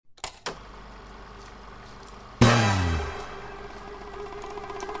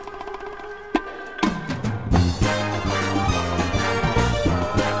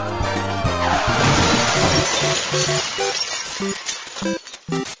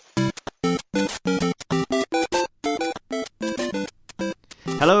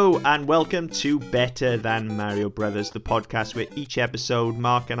and welcome to Better Than Mario Brothers, the podcast where each episode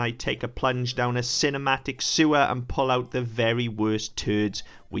Mark and I take a plunge down a cinematic sewer and pull out the very worst turds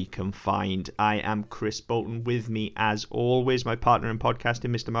we can find. I am Chris Bolton. With me, as always, my partner in podcasting,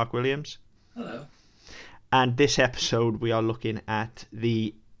 Mr. Mark Williams. Hello. And this episode we are looking at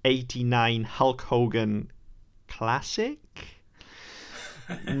the 89 Hulk Hogan classic.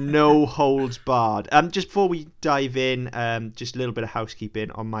 No holds barred. Just before we dive in, just a little bit of housekeeping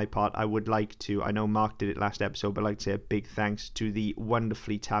on my part. I would like to, I know Mark did it last episode, but I'd like to say a big thanks to the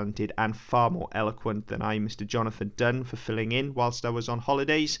wonderfully talented and far more eloquent than I, Mr. Jonathan Dunn, for filling in whilst I was on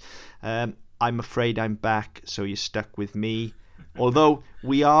holidays. I'm afraid I'm back, so you're stuck with me. Although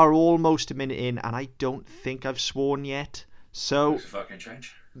we are almost a minute in, and I don't think I've sworn yet. So Makes a fucking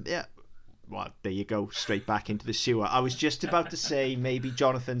change. Yeah. Well, there you go, straight back into the sewer. I was just about to say maybe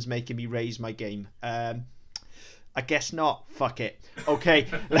Jonathan's making me raise my game. I guess not. Fuck it. Okay,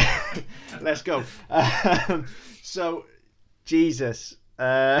 let's go. So, Jesus,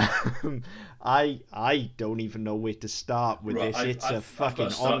 I don't even know where to start with this. It's a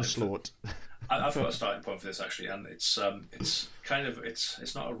fucking onslaught. I've got a starting point for this actually, and it's kind of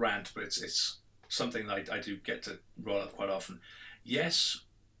it's not a rant, but it's something that I do get to roll out quite often. Yes.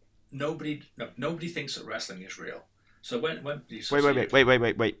 Nobody thinks that wrestling is real. So when you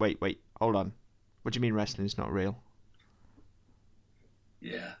wait. Hold on. What do you mean wrestling is not real?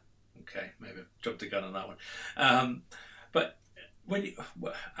 Yeah. Okay. Maybe I've jumped the gun on that one. But when you,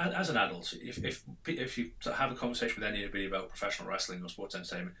 as an adult, if you have a conversation with anybody about professional wrestling or sports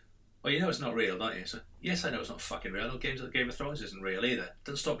entertainment, well, you know it's not real, don't you? So yes, I know it's not fucking real. No, Game of Thrones isn't real either.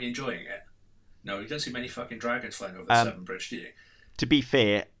 Doesn't stop me enjoying it. No, you don't see many fucking dragons flying over the Severn Bridge, do you? To be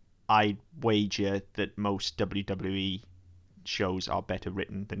fair, I'd wager that most WWE shows are better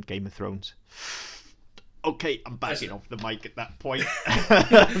written than Game of Thrones. Okay, I'm backing off the mic at that point.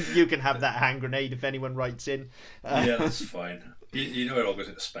 You can have that hand grenade if anyone writes in. Yeah, that's fine. You know it all goes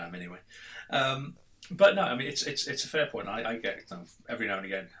into spam anyway. But no, I mean it's a fair point. I get every now and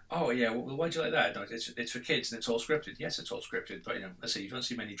again. Oh yeah, well why do you like that? No, it's for kids and it's all scripted. Yes, it's all scripted. But let's see, you don't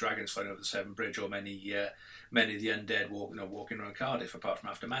see many dragons flying over the Severn Bridge or many of the undead walking around Cardiff apart from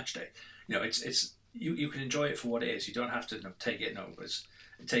after match day. It's you can enjoy it for what it is. You don't have to take it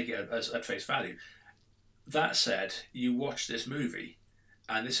as at face value. That said, you watch this movie,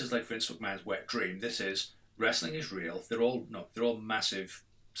 and this is like Vince McMahon's wet dream. This is wrestling is real. They're all massive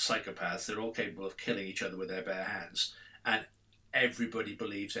psychopaths. They're all capable of killing each other with their bare hands, and everybody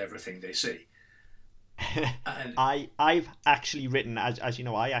believes everything they see. And I've actually written, as you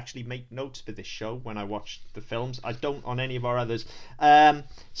know, I actually make notes for this show when I watch the films. I don't on any of our others.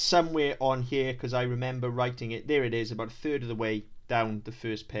 Somewhere on here, because I remember writing it. There it is, about a third of the way down the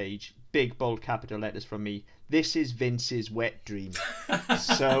first page. Big bold capital letters from me. This is Vince's wet dream.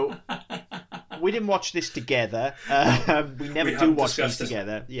 So we didn't watch this together. We never do watch this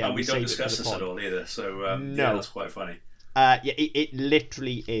together. Yeah, and we don't discuss this at all either. So no. Yeah, that's quite funny. Yeah, it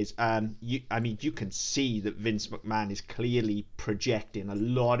literally is. You can see that Vince McMahon is clearly projecting a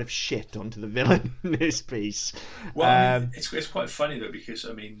lot of shit onto the villain in this piece. Well, it's quite funny though, because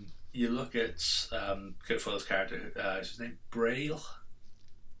you look at Kurt Fuller's character. Is his name Braille?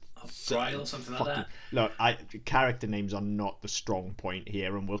 Braille, something like that. Look, character names are not the strong point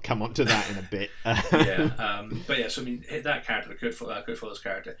here, and we'll come on to that in a bit. Yeah, but yeah. So that character, Kurt Fuller's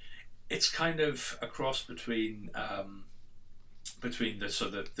character, it's kind of a cross between the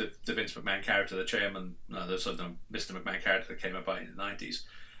Vince McMahon character, the chairman, the sort of Mr. McMahon character that came about in the 90s,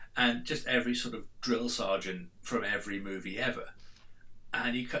 and just every sort of drill sergeant from every movie ever.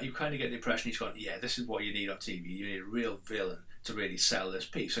 And you kind of get the impression he's gone, yeah, this is what you need on TV. You need a real villain to really sell this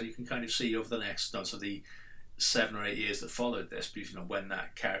piece. And you can kind of see over the next the 7 or 8 years that followed this, when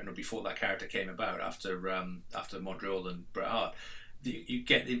that character, before that character came about, after Montreal and Bret Hart, you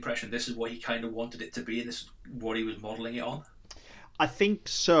get the impression this is what he kind of wanted it to be, and this is what he was modelling it on. I think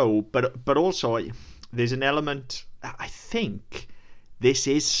so, but also there's an element. I think this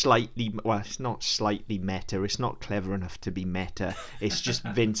is slightly, well, it's not slightly meta. It's not clever enough to be meta. It's just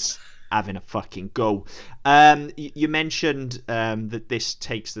Vince having a fucking go. You mentioned that this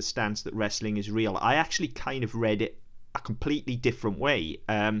takes the stance that wrestling is real. I actually kind of read it a completely different way.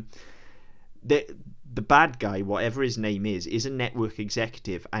 The bad guy, whatever his name is a network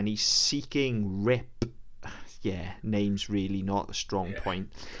executive, and he's seeking Rip. Yeah, name's really not a strong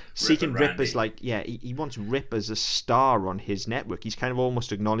point. Seeking Rip as he wants Rip as a star on his network. He's kind of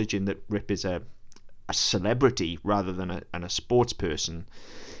almost acknowledging that Rip is a celebrity rather than a sports person.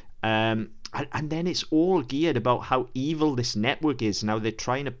 And then it's all geared about how evil this network is. Now they're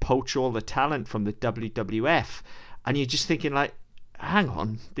trying to poach all the talent from the WWF, and you're just thinking like, hang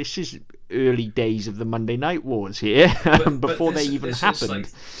on, this is early days of the Monday Night Wars here, before they even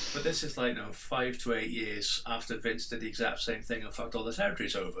happened. But this is like 5 to 8 years after Vince did the exact same thing and fucked all the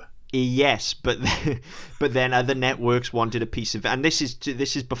territories over. Yes, but then other networks wanted a piece of, and this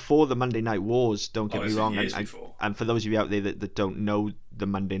is before the Monday Night Wars. Don't get me wrong. And for those of you out there that don't know the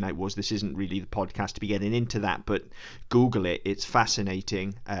Monday Night Wars, this isn't really the podcast to be getting into that. But Google it; it's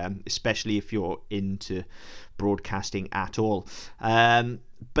fascinating, especially if you're into broadcasting at all.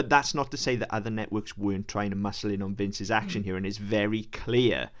 But that's not to say that other networks weren't trying to muscle in on Vince's action here, and it's very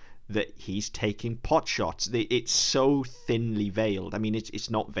clear that he's taking pot shots. It's so thinly veiled. I mean, it's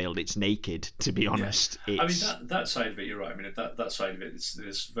not veiled; it's naked. To be honest, I mean that side of it, you're right. I mean that side of it,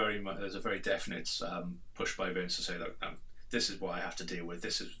 there's a very definite push by Vince to say, look, this is what I have to deal with.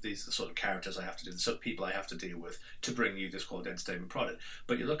 These are the sort of characters I have to do, the sort of people I have to deal with to bring you this quality entertainment product.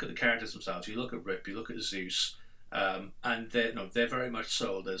 But you look at the characters themselves. You look at Rip. You look at Zeus, and they're very much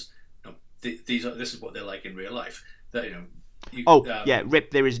sold as this is what they're like in real life. That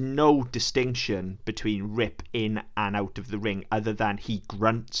Rip. There is no distinction between Rip in and out of the ring, other than he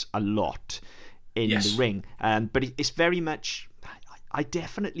grunts a lot in the ring. But it's very much. I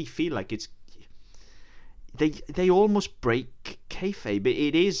definitely feel like it's. They almost break kayfabe.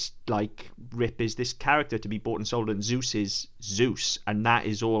 It is like Rip is this character to be bought and sold, and Zeus is Zeus, and that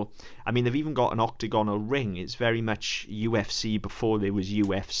is all. I mean, they've even got an octagonal ring. It's very much UFC before there was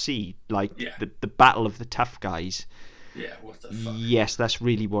UFC, like the Battle of the Tough Guys. Yeah, what the fuck? Yes, that's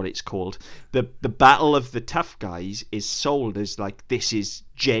really what it's called. The Battle of the Tough Guys is sold as like this is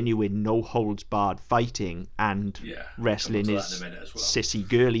genuine, no holds barred fighting, and wrestling is sissy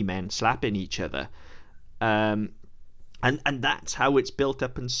girly men slapping each other. And that's how it's built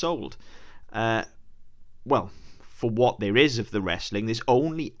up and sold. Well, for what there is of the wrestling, there's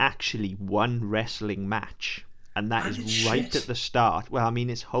only actually one wrestling match. And that is right at the start. Well, I mean,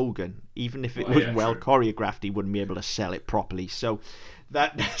 it's Hogan. Even if it was well choreographed, he wouldn't be able to sell it properly. So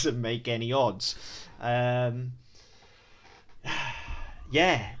that doesn't make any odds.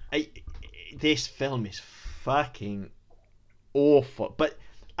 This film is fucking awful. But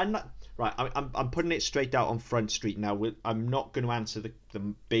I'm not right. I'm putting it straight out on Front Street now. I'm not going to answer the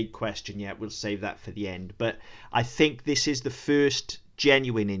big question yet. We'll save that for the end. But I think this is the first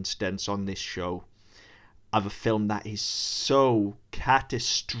genuine instance on this show of a film that is so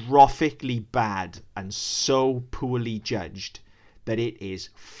catastrophically bad and so poorly judged that it is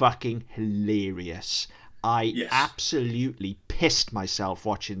fucking hilarious. I absolutely pissed myself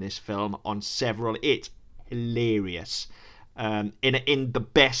watching this film on several. It's hilarious, in the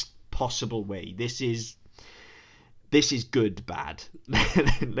best possible way. This is good bad.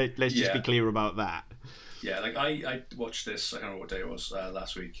 Let's just be clear about that. Yeah, like I watched this. I don't know what day it was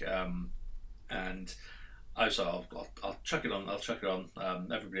last week, and I was I'll chuck it on.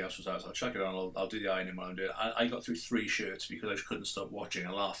 Everybody else was out. So I'll chuck it on. I'll do the ironing while I'm doing it. I got through 3 shirts because I just couldn't stop watching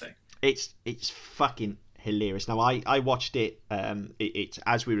and laughing. It's fucking hilarious. Now I watched it. It's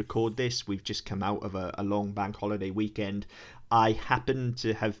as we record this, we've just come out of a long bank holiday weekend. I happened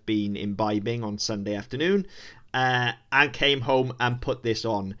to have been imbibing on Sunday afternoon, and came home and put this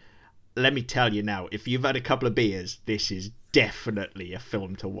on. Let me tell you now, if you've had a couple of beers, this is definitely a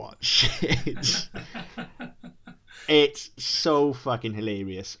film to watch. It's so fucking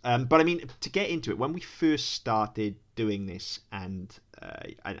hilarious. But I mean, to get into it, when we first started doing this and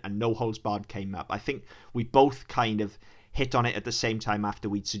No Holds Barred came up, I think we both kind of hit on it at the same time after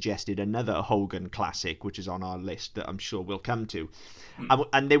we'd suggested another Hogan classic, which is on our list that I'm sure we'll come to.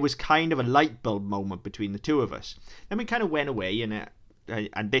 And there was kind of a light bulb moment between the two of us. Then we kind of went away,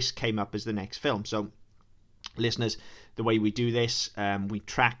 and this came up as the next film. So, listeners, the way we do this, we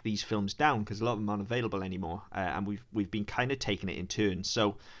track these films down because a lot of them aren't available anymore, and we've been kind of taking it in turns.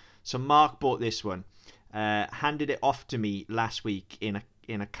 So Mark bought this one, handed it off to me last week in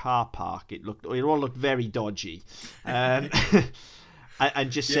a car park. It all looked very dodgy, and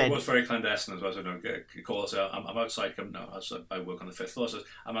just said it was very clandestine as well. So don't call us out. I'm outside. I work on the 5th floor, so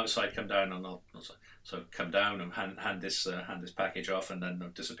I'm outside. Come down, and I'll come down and hand this package off, and then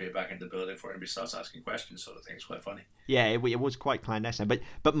disappear back into the building before anybody starts asking questions, sort of thing. It's quite funny. Yeah, it was quite clandestine.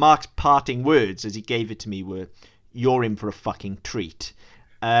 But Mark's parting words as he gave it to me were, "You're in for a fucking treat."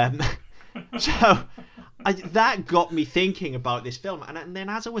 So that got me thinking about this film, and then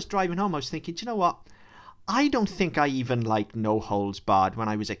as I was driving home, I was thinking, do you know what? I don't think I even liked No Holds Barred when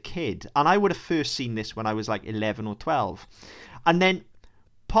I was a kid, and I would have first seen this when I was like 11 or 12, and then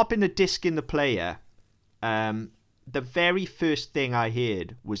popping the disc in the player. The very first thing I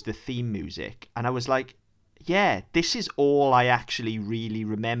heard was the theme music, and I was like, yeah, this is all I actually really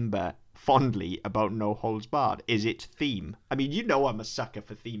remember fondly about No Holds Barred is its theme. I mean, you know I'm a sucker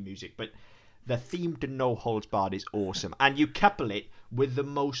for theme music, but the theme to No Holds Barred is awesome. And you couple it with the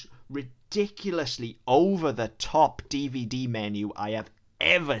most ridiculously over-the-top DVD menu I have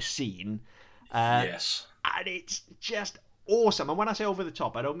ever seen. Yes. And it's just awesome. And when I say over the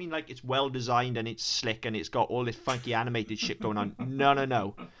top, I don't mean like it's well designed and it's slick and it's got all this funky animated shit going on.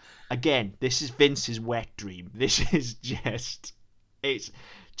 No. Again, this is Vince's wet dream. This is it's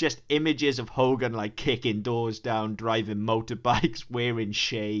just images of Hogan like kicking doors down, driving motorbikes, wearing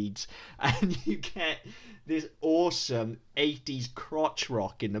shades, and you get this awesome 80s crotch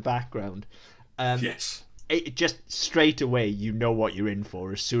rock in the background. Yes. It just straight away you know what you're in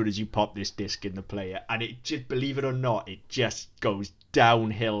for as soon as you pop this disc in the player, and it just, believe it or not, it just goes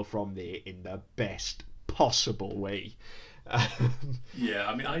downhill from there in the best possible way. Yeah,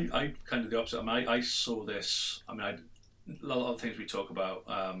 I mean, I kind of the opposite. I mean, I saw this. I mean, a lot of things we talk about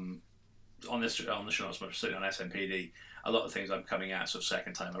on the show, certainly on SMPD. A lot of things I'm coming at sort of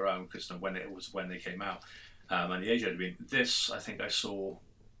second time around because when they came out, and the age had been this. I think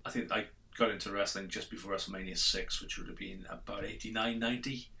I got into wrestling just before WrestleMania 6, which would have been about 89,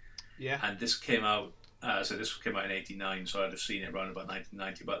 90. Yeah. And this came out. So this came out in 89, so I'd have seen it around about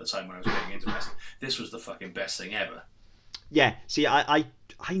 1990, about the time when I was getting into wrestling. This was the fucking best thing ever. Yeah, see, I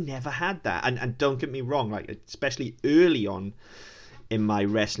never had that, and don't get me wrong, like especially early on in my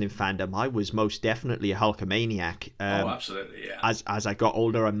wrestling fandom, I was most definitely a Hulkamaniac. Oh, absolutely, yeah. As I got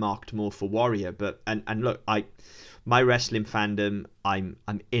older, I marked more for Warrior, but and look, my wrestling fandom, I'm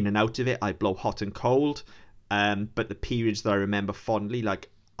in and out of it. I blow hot and cold, but the periods that I remember fondly, like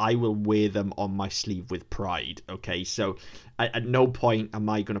I will wear them on my sleeve with pride. Okay, so at no point am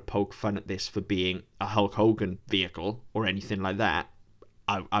I going to poke fun at this for being a Hulk Hogan vehicle or anything like that.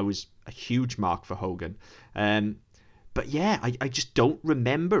 I was a huge mark for Hogan, but yeah, I just don't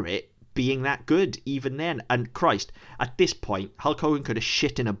remember it being that good even then. And Christ, at this point, Hulk Hogan could have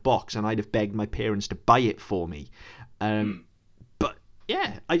shit in a box and I'd have begged my parents to buy it for me. But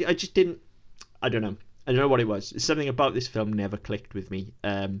yeah, I just didn't. I don't know what it was. Something about this film never clicked with me.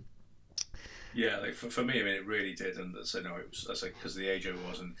 Yeah, like for me, I mean, it really did, and so no, it was because the age I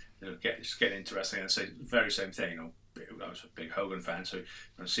was, and just getting interesting, and say very same thing. I was a big Hogan fan, so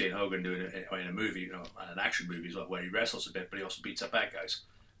seeing Hogan doing it in a movie, an action movie, is like where he wrestles a bit, but he also beats up bad guys.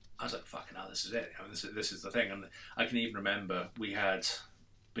 I was like, fucking hell, this is it. This is the thing, and I can even remember we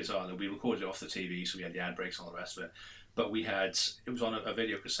recorded it off the TV, so we had the ad breaks and all the rest of it. But it was on a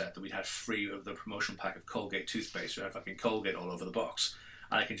video cassette that we'd had free of the promotion pack of Colgate toothpaste. We had fucking Colgate all over the box.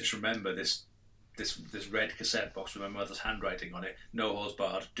 And I can just remember this red cassette box with my mother's handwriting on it, No Holds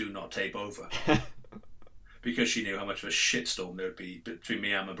Barred, do not tape over. Because she knew how much of a shitstorm there would be between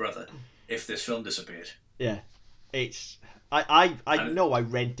me and my brother if this film disappeared. Yeah. It's... I know I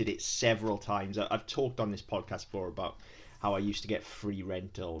rented it several times. I've talked on this podcast before about how I used to get free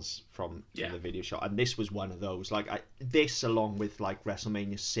rentals from the video shop, and this was one of those. Like this, along with like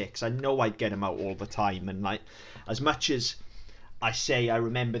WrestleMania 6, I know I'd get them out all the time, and like as much as I say I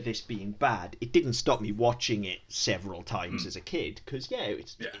remember this being bad, it didn't stop me watching it several times as a kid, because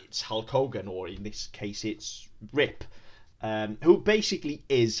it's Hulk Hogan, or in this case it's Rip, who basically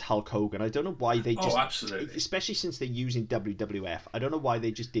is Hulk Hogan. I don't know why they just... Oh, absolutely. Especially since they're using WWF. I don't know why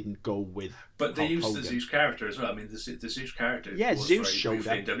they just didn't go with But they Hulk used Hogan. the Zeus character as well. I mean, the Zeus character was Zeus very showed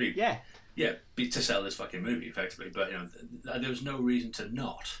briefly up. in W. Yeah, to sell this fucking movie, effectively. But, there was no reason to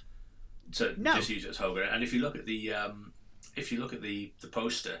not just use it as Hogan. And if you look at the the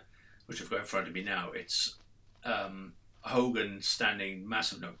poster, which I've got in front of me now, it's Hogan standing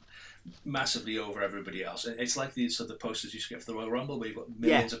massively over everybody else. It's like these sort of posters you used to get for the Royal Rumble, where you've got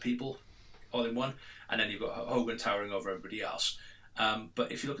millions of people all in one, and then you've got Hogan towering over everybody else.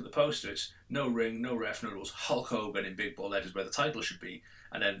 But if you look at the poster, it's no ring, no ref, no rules, Hulk Hogan in big bold letters where the title should be,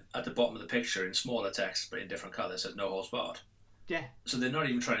 and then at the bottom of the picture in smaller text but in different colours says No Holds Barred. Yeah. So they're not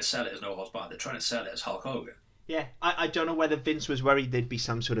even trying to sell it as No Holds Barred, they're trying to sell it as Hulk Hogan. Yeah, I don't know whether Vince was worried there'd be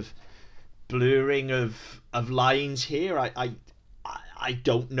some sort of blurring of lines here. I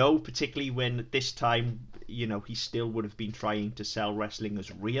don't know, particularly when at this time, he still would have been trying to sell wrestling as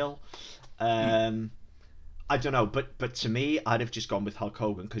real. I don't know, but to me, I'd have just gone with Hulk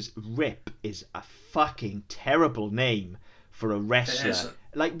Hogan, because Rip is a fucking terrible name for a wrestler.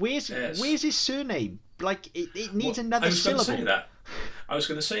 Like, where's his surname? Like, it needs another syllable. I was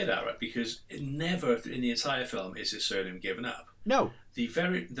going to say that, right? Because never in the entire film is his surname given up. No. The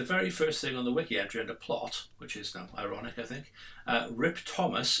very first thing on the wiki entry under plot, which is now ironic, I think, Rip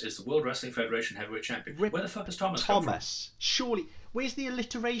Thomas is the World Wrestling Federation Heavyweight Champion. Where the fuck is Thomas come from? Surely. Where's the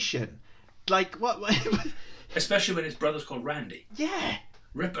alliteration? Like, what? Especially when his brother's called Randy. Yeah.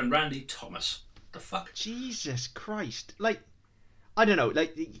 Rip and Randy Thomas. The fuck? Jesus Christ. Like, I don't know,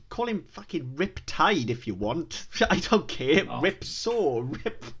 like, call him fucking Rip Tide if you want. I don't care. Oh. Rip Saw,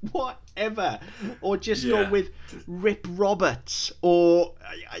 Rip whatever. Or just go with Rip Roberts. Or,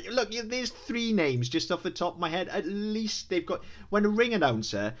 look, there's 3 names just off the top of my head. At least they've got... When a ring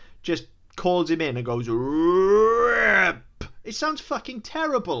announcer just calls him in and goes, Rip, it sounds fucking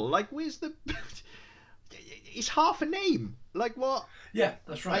terrible. Like, where's the... It's half a name. Like, what? Yeah,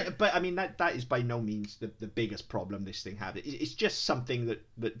 that's right. But I mean, that is by no means the biggest problem this thing had. It's just something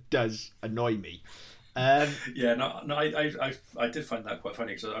that does annoy me. Yeah, no, I did find that quite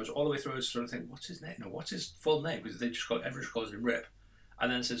funny because I was all the way through sort of thinking, what's his name? No, what's his full name? Because they just everyone calls him Rip. And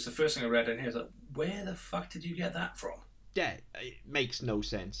then since the first thing I read in here, I was like, where the fuck did you get that from? Yeah, it makes no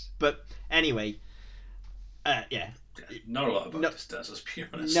sense. But anyway, yeah. Not a lot about this does, let's be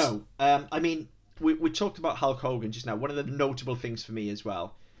honest. No, I mean, we talked about Hulk Hogan just now. One of the notable things for me as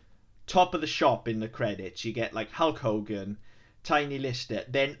well, top of the shop in the credits, you get like Hulk Hogan, Tiny Lister,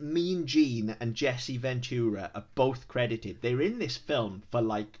 then Mean Gene and Jesse Ventura are both credited. They're in this film for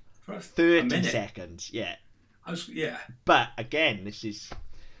like 30 seconds. Yeah. But again, this is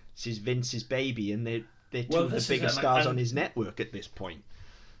Vince's baby, and they're two of the biggest stars on his network at this point.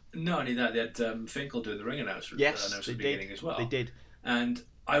 Not only that, they had Finkel doing the ring announcer at the beginning as well. They did. And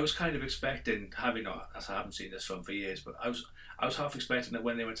I was kind of expecting, as I haven't seen this film for years, but I was half expecting that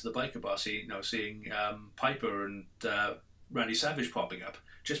when they went to the biker bar, seeing Piper and Randy Savage popping up,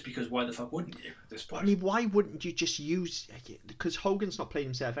 just because why the fuck wouldn't you at this point? I mean, why wouldn't you just use... Because Hogan's not playing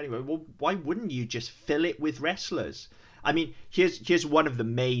himself anyway, well, why wouldn't you just fill it with wrestlers? I mean, here's one of the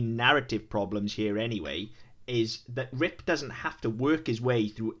main narrative problems here anyway, is that Rip doesn't have to work his way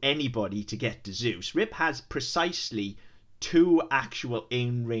through anybody to get to Zeus. Rip has precisely 2 actual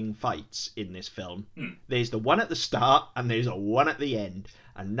in-ring fights in this film. There's the one at the start and there's a one at the end,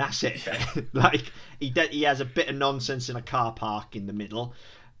 and that's it. Like, he has a bit of nonsense in a car park in the middle,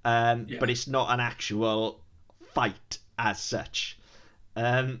 but it's not an actual fight as such.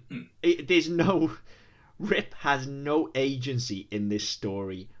 There's no... Rip has no agency in this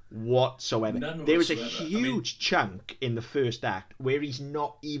story whatsoever. There is a huge chunk in the first act where he's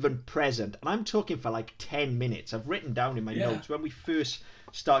not even present, and I'm talking for like 10 minutes. I've written down in my notes when we first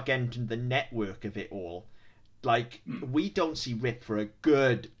start getting to the network of it all, like we don't see Rip for a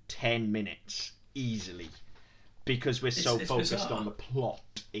good 10 minutes easily because we're so focused bizarre on the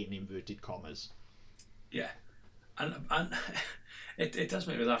plot in inverted commas. Yeah, and it does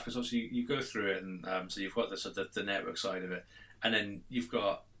make me laugh because obviously you go through it, and so you've got the network side of it, and then you've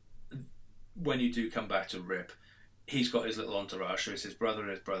got, when you do come back to Rip, he's got his little entourage. So it's his brother and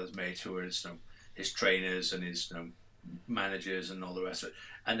his brother's mate who are his trainers and his managers and all the rest of it.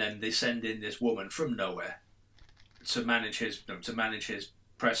 And then they send in this woman from nowhere to manage his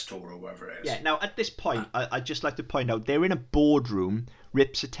press tour or whatever it is. Yeah. Now at this point, I'd just like to point out they're in a boardroom.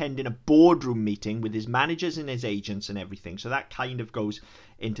 Rip's attending a boardroom meeting with his managers and his agents and everything. So that kind of goes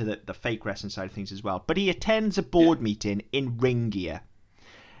into the fake wrestling side of things as well. But he attends a board meeting in ring gear.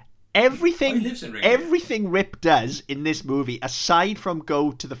 Everything Rip does in this movie, aside from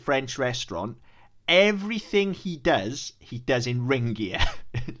go to the French restaurant, everything he does in ring gear.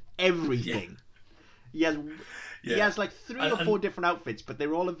 Everything. Yeah. He has like 3 or 4 different outfits, but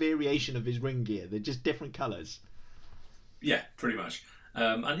they're all a variation of his ring gear. They're just different colours. Yeah, pretty much.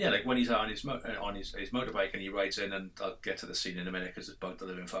 And yeah, like when he's on his motorbike and he rides in, and I'll get to the scene in a minute because it's bugged the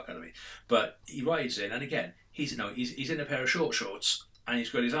living fuck out of me. But he rides in, and again, he's in a pair of short shorts and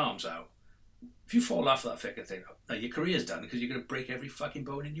he's got his arms out. If you fall off that fucking thing, your career's done because you're going to break every fucking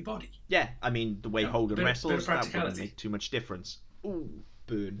bone in your body. Yeah, I mean the way Hogan wrestles, that wouldn't make too much difference. Ooh,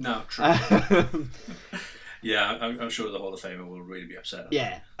 burn. No, true. Yeah, I'm sure the Hall of Famer will really be upset.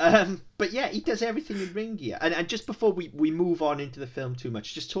 Yeah, but yeah, he does everything in ring gear. And just before we move on into the film too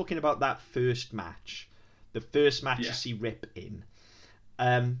much, just talking about that first match, the first match you see Rip in.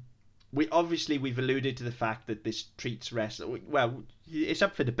 We've alluded to the fact that this treats wrestling. Well, it's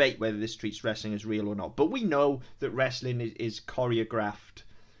up for debate whether this treats wrestling as real or not. But we know that wrestling is choreographed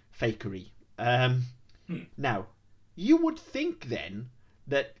fakery. Now, you would think then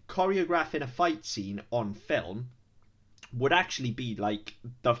that choreographing a fight scene on film would actually be like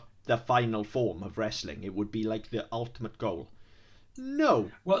the final form of wrestling. It would be like the ultimate goal. No,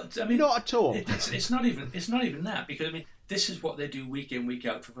 well, I mean, not at all. It's not even that, because I mean, this is what they do week in, week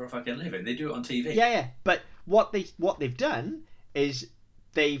out for a fucking living. They do it on TV. Yeah. But what they've done is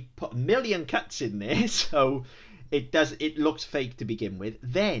they've put a million cuts in there, so it looks fake to begin with.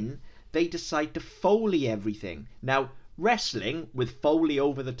 Then they decide to Foley everything. Now, Wrestling with Foley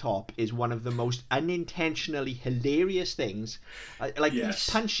over the top is one of the most unintentionally hilarious things. Like, these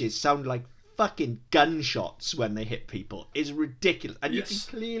punches sound like fucking gunshots when they hit people. It's ridiculous. And you can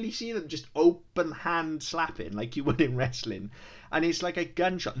clearly see them just open hand slapping like you would in wrestling. And it's like a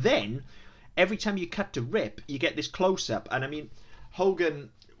gunshot. Then, every time you cut to Rip, you get this close-up. And I mean,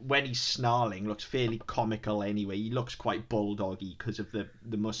 Hogan, when he's snarling, looks fairly comical anyway. He looks quite bulldoggy because of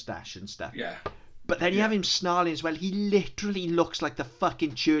the mustache and stuff. Yeah. But then you have him snarling as well. He literally looks like the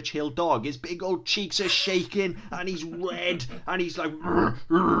fucking Churchill dog. His big old cheeks are shaking and he's red and he's like...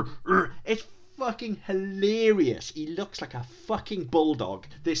 It's fucking hilarious. He looks like a fucking bulldog.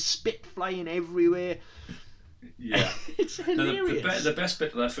 There's spit flying everywhere. Yeah. It's hilarious. No, the best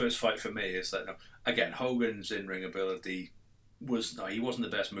bit of that first fight for me is that, again, Hogan's in-ring ability he wasn't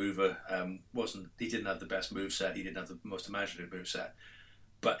the best mover. He didn't have the best moveset. He didn't have the most imaginative moveset.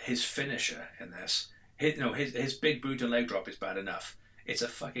 But his finisher in this, his big boot and leg drop is bad enough. It's a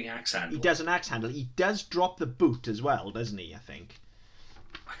fucking axe handle. He does an axe handle. He does drop the boot as well, doesn't he, I think?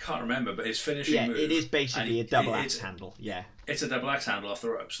 I can't remember, but his finishing move... Yeah, it is basically a double axe handle, yeah. It's a double axe handle off the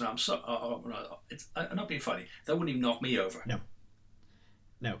ropes. Now, I'm not being funny. That wouldn't even knock me over.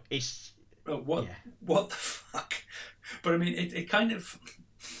 No, it's... What the fuck? But I mean, it kind of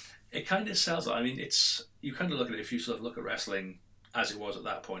sells it. I mean, you kind of look at it, if you sort of look at wrestling as it was at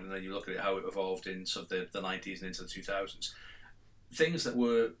that point, and then you look at it how it evolved in sort of the 90s and into the 2000s. Things that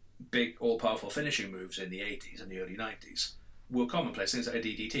were big, all-powerful finishing moves in the 80s and the early 90s were commonplace. Things like a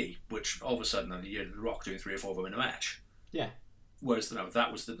DDT, which all of a sudden you had The Rock doing 3 or 4 of them in a match. Yeah. Whereas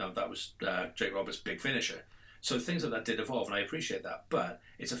that was Jake Roberts' big finisher. So things like that did evolve, and I appreciate that. But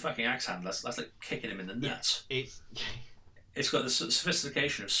it's a fucking axe handle. That's like kicking him in the nuts. It's got the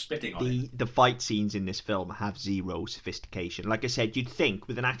sophistication of spitting on it. The fight scenes in this film have zero sophistication. Like I said, you'd think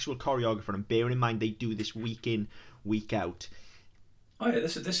with an actual choreographer, and bearing in mind they do this week in, week out. Oh yeah,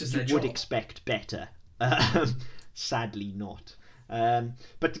 this is their job. You would expect better. Sadly not.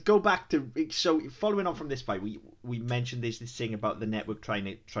 But to go back to, so following on from this fight, we mentioned there's this thing about the network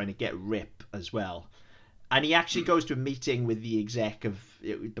trying to get Rip as well. And he actually goes to a meeting with the exec of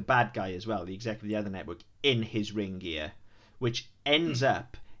the bad guy as well, the exec of the other network, in his ring gear, which ends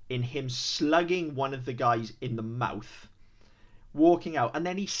up in him slugging one of the guys in the mouth, walking out, and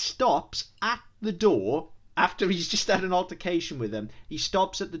then he stops at the door after he's just had an altercation with him. He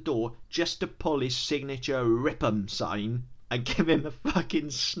stops at the door just to pull his signature Rip'em sign and give him a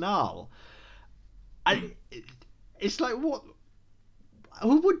fucking snarl. And it's like, what?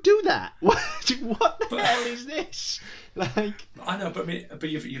 Who would do that? What the hell is this? Like, I know, but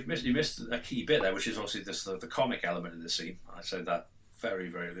you've missed a key bit there, which is obviously the comic element of the scene. I said that very,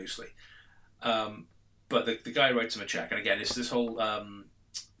 very loosely. But the guy writes him a check, and again, it's this whole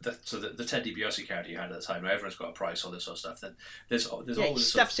the Ted DiBiase character you had at the time, where everyone's got a price, all this sort of stuff. Then there's all this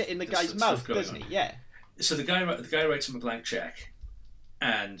stuffs it in the guy's mouth, doesn't he? Yeah. So the guy writes him a blank check,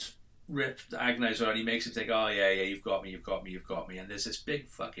 and Rip agonises on. He makes him think, "Oh yeah, you've got me," and there's this big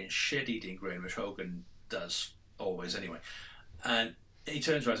fucking shit-eating grin, which Hogan does always anyway. And he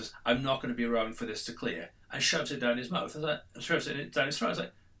turns around and says, "I'm not going to be around for this to clear," and shoves it down his mouth. Shoves it down his throat. I was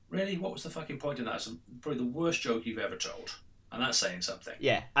like, really? What was the fucking point in that? It's probably the worst joke you've ever told. And that's saying something.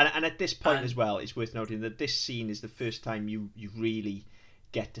 Yeah, and at this point as well, it's worth noting that this scene is the first time you really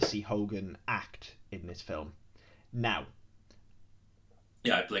get to see Hogan act in this film. Now.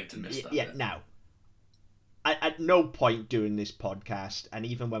 Yeah, I blinked and missed that. Yeah, now. At no point during this podcast, and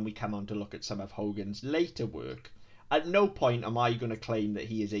even when we come on to look at some of Hogan's later work, at no point am I going to claim that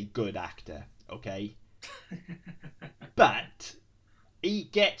he is a good actor, okay? But he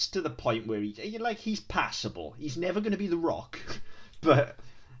gets to the point where he's passable. He's never going to be The Rock, but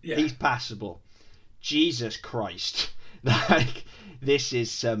he's passable. Jesus Christ. Like, this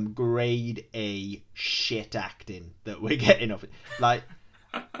is some grade A shit acting that we're getting off it. Like,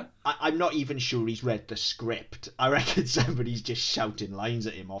 I'm not even sure he's read the script. I reckon somebody's just shouting lines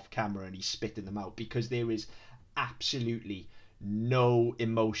at him off camera and he's spitting them out, because there is absolutely no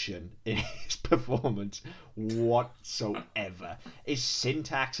emotion in his performance whatsoever. His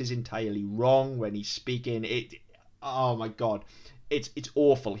syntax is entirely wrong when he's speaking. Oh my god, it's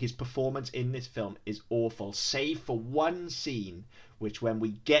awful. His performance in this film is awful, save for one scene, which when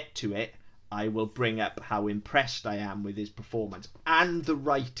we get to it, I will bring up how impressed I am with his performance and the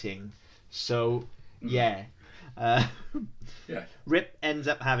writing. So yeah. Rip ends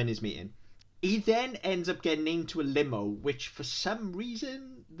up having his meeting. He then ends up getting into a limo, which for some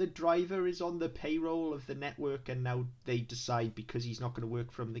reason the driver is on the payroll of the network, and now they decide because he's not going to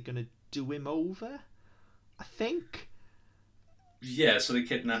work for them, they're going to do him over, I think. Yeah, so they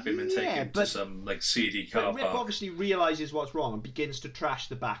kidnap him and take Yeah, him to but- some like seedy car But Rip park. obviously realizes what's wrong and begins to trash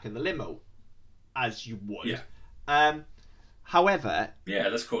the back of the limo, as you would. Yeah. However, Yeah,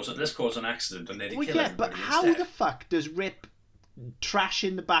 let's cause an accident and nearly well, kill yeah, everybody but how instead. the fuck does Rip trash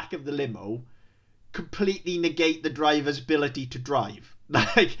in the back of the limo completely negate the driver's ability to drive?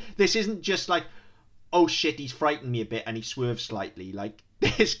 Like, this isn't just like, oh shit, he's frightened me a bit and he swerves slightly. Like,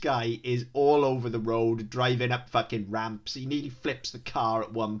 this guy is all over the road, driving up fucking ramps. He nearly flips the car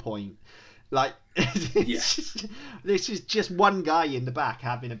at one point. Like, this is just one guy in the back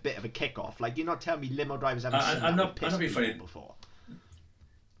having a bit of a kick-off. Like, you're not telling me limo drivers haven't seen I'm that not with pissed being people funny. before.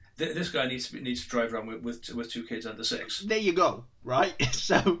 This guy needs to drive around with two kids under 6. There you go, right?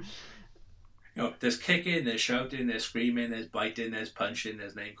 So, You know, there's kicking, there's shouting, there's screaming, there's biting, there's punching,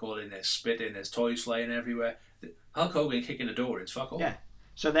 there's name calling, there's spitting, there's toys flying everywhere. Hulk Hogan kicking the door, it's fuck all. yeah.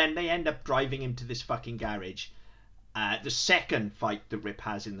 So then they end up driving him to this fucking garage. The second fight that Rip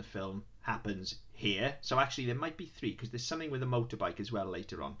has in the film happens here. So actually there might be 3 because there's something with a motorbike as well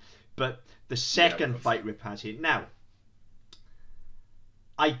later on. But the second fight Rip has here. Now,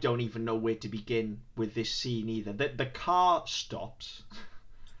 I don't even know where to begin with this scene either. The car stops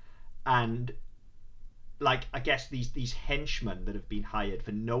and like I guess these henchmen that have been hired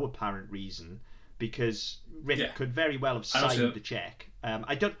for no apparent reason because Rip could very well have signed the check.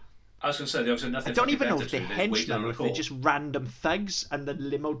 I was going to say, there was nothing. I don't even know better if they're to do than wait on henchmen or a if they're call. just random thugs and the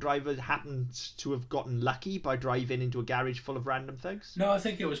limo driver happens to have gotten lucky by driving into a garage full of random thugs. No, I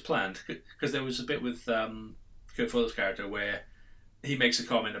think it was planned because there was a bit with Kurt Fuller's character where he makes a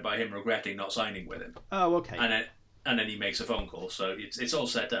comment about him regretting not signing with him, Oh, okay. and then he makes a phone call. So it's all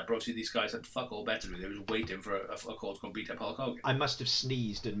set up. Obviously, these guys had fuck all better to do. They were waiting for a call to come beat up Hulk Hogan. I must have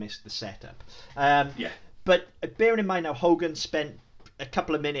sneezed and missed the setup. Yeah. But bearing in mind now, Hogan spent a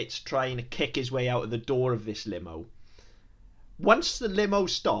couple of minutes trying to kick his way out of the door of this limo. Once the limo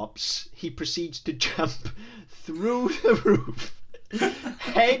stops, he proceeds to jump through the roof,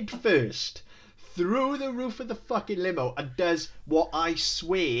 head first, through the roof of the fucking limo, and does what I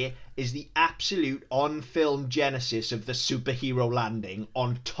swear is the absolute on-film genesis of the superhero landing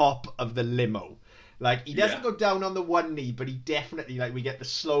on top of the limo. Like, he doesn't go down on the one knee, but he definitely, like, we get the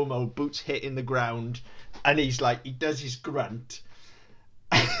slow-mo, boots hitting the ground, and he's like, he does his grunt.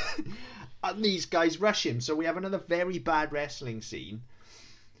 And these guys rush him, so we have another very bad wrestling scene.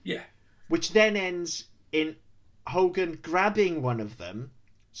 Yeah. Which then ends in Hogan grabbing one of them,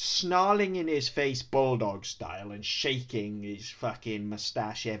 snarling in his face bulldog style and shaking his fucking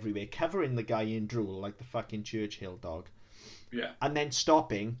moustache everywhere, covering the guy in drool like the fucking Churchill dog. Yeah. And then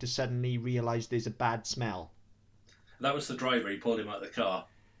stopping to suddenly realise there's a bad smell. That was the driver. He pulled him out of the car.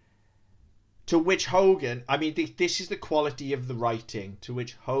 To which Hogan, I mean, this is the quality of the writing, to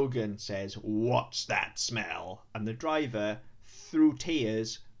which Hogan says, "What's that smell?" And the driver, through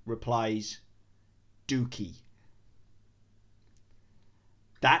tears, replies, "Dookie."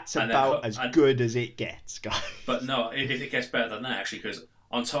 That's And then about as good as it gets, guys. But no, it gets better than that, actually, because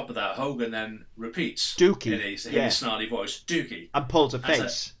on top of that, Hogan then repeats Dookie, in his snarly voice, Dookie. And pulls a And so-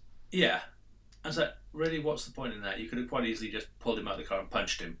 face. Yeah. I was like, really, what's the point in that? You could have quite easily just pulled him out of the car and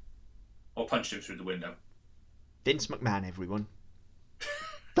punched him. Or punched him through the window. Vince McMahon, everyone.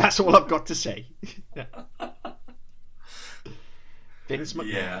 That's all I've got to say. Vince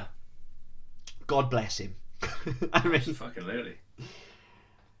McMahon. Yeah. God bless him. I mean, Fucking literally.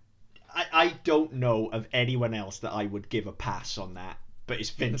 I don't know of anyone else that I would give a pass on that, but it's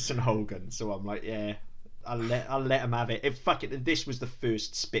Vince and Hogan, so I'm like, yeah, I'll let him have it. This was the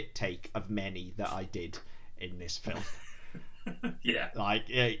first spit take of many that I did in this film. Yeah. Like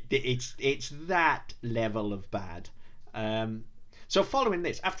it's that level of bad. So following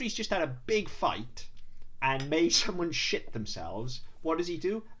this, after he's just had a big fight and made someone shit themselves, what does he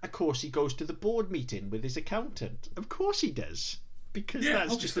do? Of course he goes to the board meeting with his accountant. Of course he does. Because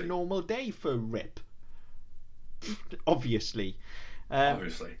that's just a normal day for Rip. Obviously.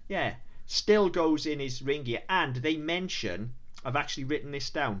 Obviously. Yeah. Still goes in his ring gear. And they mention, I've actually written this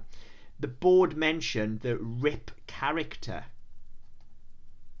down, the board mention the Rip character.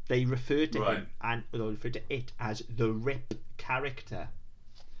 They refer to him and they refer to it as the Rip character.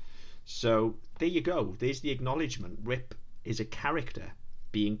 So there you go. There's the acknowledgement. Rip is a character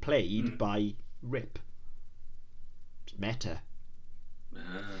being played by Rip. It's meta.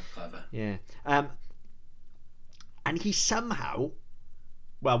 Clever. Yeah. And he somehow,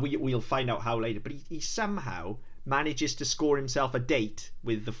 well, we'll find out how later, but he somehow manages to score himself a date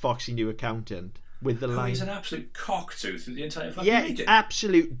with the foxy new accountant with the line. He's an absolute cocktooth through the entire fucking meeting.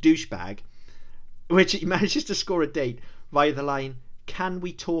 Absolute douchebag. Which he manages to score a date via the line, "Can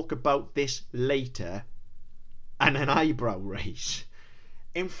we talk about this later?" and an eyebrow raise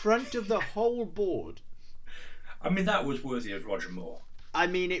in front of the whole board. I mean, that was worthy of Roger Moore. I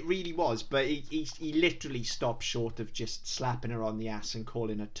mean, it really was, but he literally stopped short of just slapping her on the ass and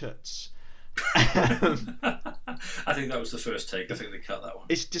calling her toots. I think that was the first take. I think they cut that one.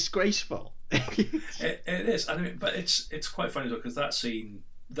 It's disgraceful. It is. I mean, but it's quite funny though, because that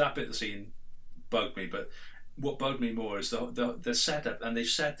bit of the scene bugged me. But what bugged me more is the setup, and they've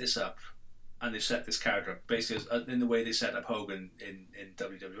set this up, and they've set this character up basically in the way they set up Hogan in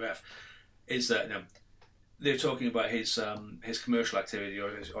WWF, is that they're talking about his commercial activity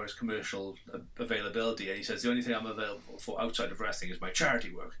or his commercial availability, and he says the only thing I'm available for outside of wrestling is my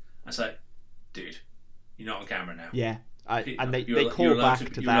charity work. I was like, dude, you're not on camera now. Yeah, and they call back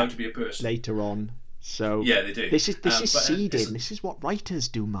to that to be a person later on. So yeah, they do. This is seeding. This is what writers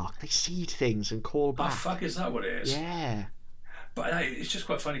do, Mark. They seed things and call back. Oh fuck, is that what it is? Yeah. But it's just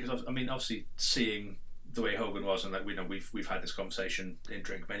quite funny because I mean, obviously seeing the way Hogan was, and like we've had this conversation in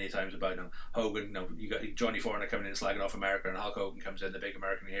drink many times about Hogan. You got Johnny Foreigner coming in and slagging off America, and Hulk Hogan comes in, the big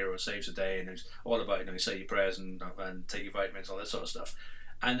American hero, saves the day, and it's all about say your prayers and take your vitamins, all that sort of stuff.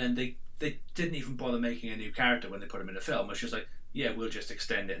 And then they didn't even bother making a new character when they put him in a film. It's just like, yeah, we'll just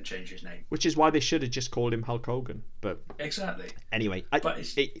extend it and change his name. Which is why they should have just called him Hulk Hogan. But exactly. Anyway, I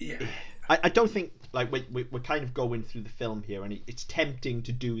don't think we're kind of going through the film here, and it's tempting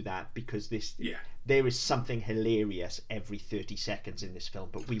to do that because there is something hilarious every 30 seconds in this film,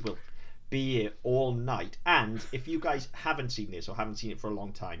 but we will be here all night. And if you guys haven't seen this or haven't seen it for a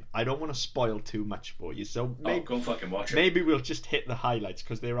long time, I don't want to spoil too much for you, so maybe, go and fucking watch it. Maybe we'll just hit the highlights,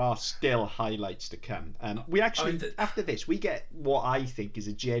 because there are still highlights to come. We actually after this we get what I think is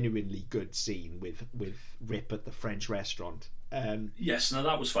a genuinely good scene with Rip at the French restaurant. Yes, no,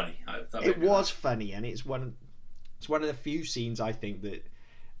 that was funny. It was funny, and it's one of the few scenes I think that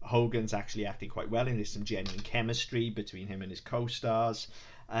Hogan's actually acting quite well in. There's some genuine chemistry between him and his co-stars.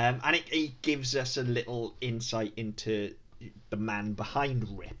 And it gives us a little insight into the man behind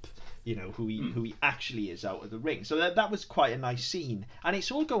Rip, who he actually is out of the ring. So that was quite a nice scene, and it's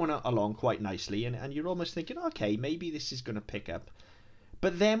all going along quite nicely, and you're almost thinking, okay, maybe this is going to pick up.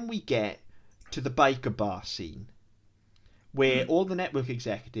 But then we get to the biker bar scene, where all the network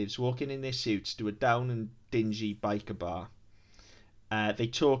executives walking in their suits to a down and dingy biker bar. They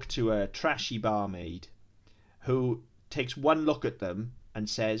talk to a trashy barmaid who takes one look at them and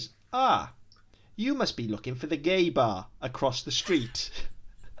says, "Ah, you must be looking for the gay bar across the street."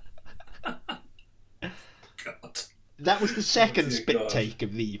 God. That was the second spit take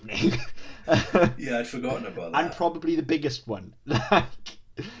of the evening. Yeah, I'd forgotten about that. And probably the biggest one.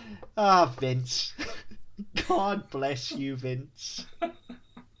 Vince. God bless you, Vince.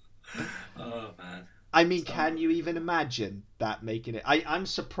 Oh, man. I mean, can you even imagine that making it? I'm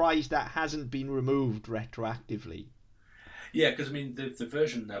surprised that hasn't been removed retroactively. Yeah, because I mean, the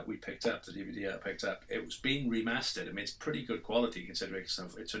version that we picked up, the DVD I picked up, it was being remastered. I mean, it's pretty good quality considering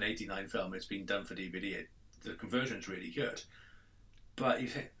it's an '89 film. It's been done for DVD. The conversion's really good. But you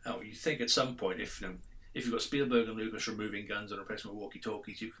think at some point, if you've got Spielberg and Lucas removing guns and replacing with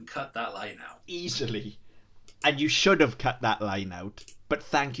walkie-talkies, you can cut that line out easily. And you should have cut that line out. But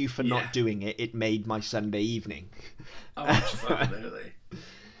thank you for not doing it. It made my Sunday evening. Oh, absolutely.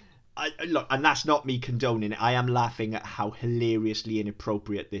 Look, and that's not me condoning it. I am laughing at how hilariously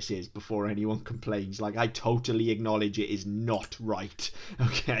inappropriate this is before anyone complains. Like, I totally acknowledge it is not right.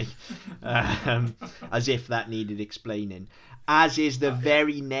 Okay? As if that needed explaining. As is the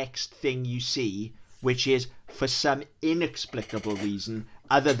very next thing you see, which is, for some inexplicable reason,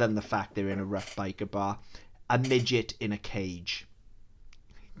 other than the fact they're in a rough biker bar, a midget in a cage.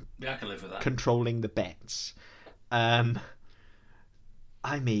 Yeah, I can live with that. Controlling the bets.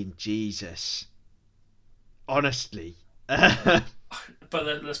 I mean, Jesus. Honestly. But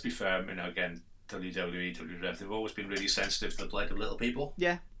let's be fair, again, WWE, WWF, they've always been really sensitive to the plight of little people.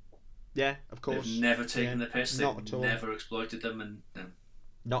 Yeah. Yeah, of course. They've never taken the piss. They've never exploited them. And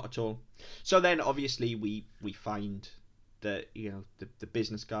Not at all. So then, obviously, we find that, the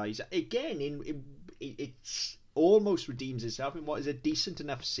business guys, again, it's almost redeems itself in what is a decent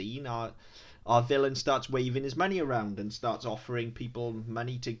enough scene. Our villain starts waving his money around and starts offering people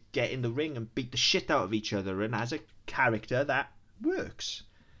money to get in the ring and beat the shit out of each other. And as a character, that works.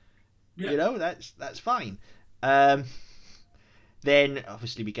 Yeah. That's fine. Then,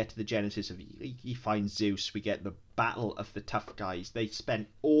 obviously, we get to the genesis of he finds Zeus. We get the Battle of the Tough Guys. They spent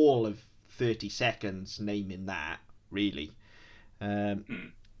all of 30 seconds naming that, really.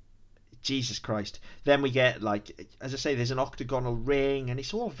 Jesus Christ. Then we get, as I say, there's an octagonal ring, and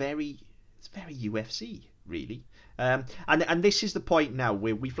it's all very UFC, really. And this is the point now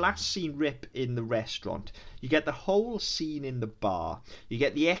where we've last seen Rip in the restaurant. You get the whole scene in the bar. You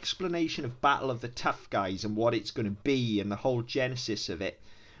get the explanation of Battle of the Tough Guys and what it's going to be and the whole genesis of it.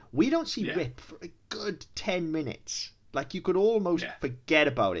 We don't see Rip for a good 10 minutes. Like, you could almost forget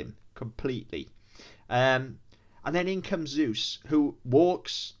about him completely. And then in comes Zeus, who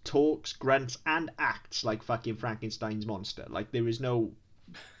walks, talks, grunts, and acts like fucking Frankenstein's monster. Like, there's no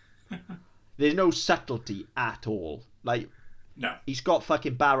subtlety at all. Like, no, he's got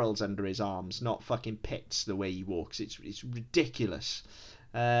fucking barrels under his arms, not fucking pits the way he walks. It's ridiculous.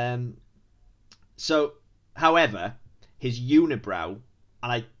 So, however, his unibrow,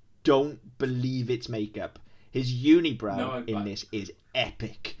 and I don't believe it's makeup, his unibrow in this is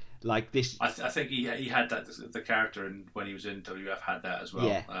epic. Like this, I think he had that. The character, and when he was in WF, had that as well.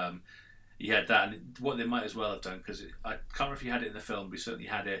 Yeah. He had that, and what they might as well have done, because I can't remember if he had it in the film, but he certainly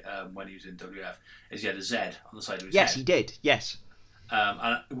had it when he was in WF, is he had a Z on the side of his head. Yes, he did. Yes.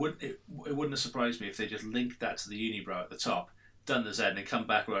 And it wouldn't have surprised me if they just linked that to the unibrow at the top, done the Z, and then come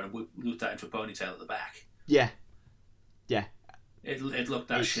back around and looped that into a ponytail at the back. Yeah. Yeah. It looked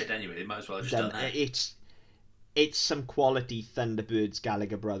that shit anyway. They might as well have just done that. It's some quality Thunderbirds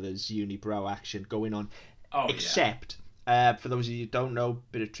Gallagher Brothers unibrow action going on. Oh, except, for those of you who don't know,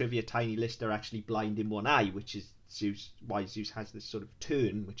 bit of trivia, Tiny Lister actually blind in one eye, which is why Zeus has this sort of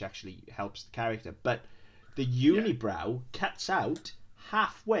turn, which actually helps the character. But the unibrow cuts out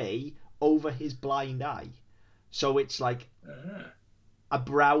halfway over his blind eye. So it's like a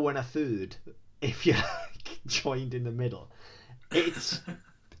brow and a third, if you like, joined in the middle.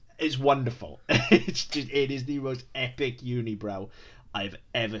 It's wonderful. It is the most epic unibrow I've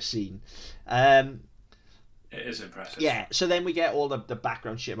ever seen. It is impressive. Yeah, so then we get all the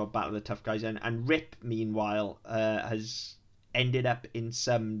background shit about Battle of the Tough Guys, and Rip, meanwhile, has ended up in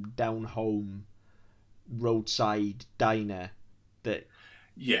some down-home roadside diner that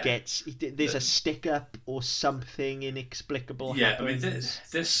gets... There's a stick-up or something inexplicable happens. I mean,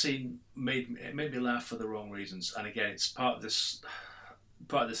 this scene made me laugh for the wrong reasons, and again, it's part of this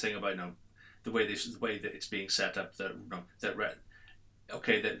thing about the way that it's being set up, that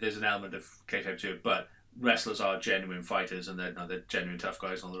there's an element of kayfabe to it, but wrestlers are genuine fighters and they're genuine tough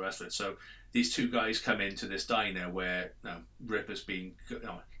guys and all the rest of it. So these two guys come into this diner where Rip has been,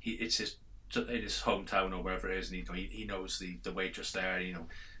 it's in his hometown or wherever it is, and he knows the waitress there, and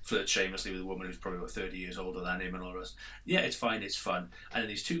flirts shamelessly with a woman who's probably about 30 years older than him and all the rest. Yeah, it's fine, it's fun. And then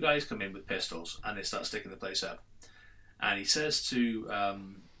these two guys come in with pistols and they start sticking the place up. And he says to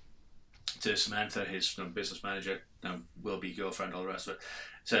Samantha, his business manager, will-be girlfriend, all the rest of it,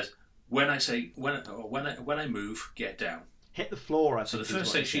 says, when I move, get down. Hit the floor, I think. So the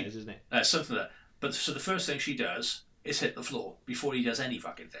first thing she says, isn't it? Something like that. But so the first thing she does is hit the floor before he does any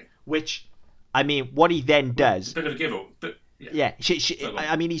fucking thing. Which, I mean, what he then does... Bit of a give-up, but... Yeah,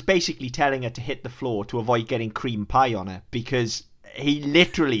 I mean, he's basically telling her to hit the floor to avoid getting cream pie on her, because he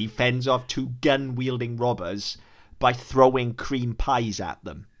literally fends off two gun-wielding robbers by throwing cream pies at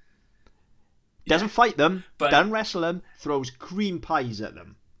them. Doesn't fight them, doesn't wrestle them, throws cream pies at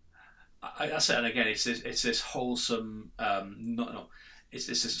them. I say it again. It's this wholesome, it's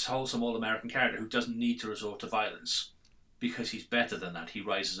this wholesome all-American character who doesn't need to resort to violence because he's better than that. He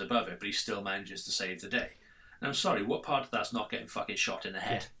rises above it, but he still manages to save the day. And I'm sorry, what part of that's not getting fucking shot in the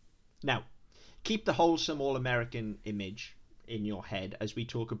head? Yeah. Now, keep the wholesome all-American image in your head as we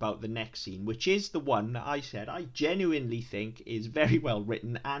talk about the next scene, which is the one that I said I genuinely think is very well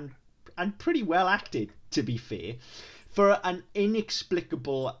written and pretty well acted, to be fair. For an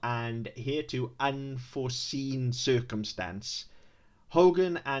inexplicable and hereto unforeseen circumstance,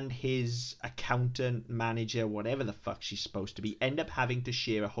 Hogan and his accountant, manager, whatever the fuck she's supposed to be, end up having to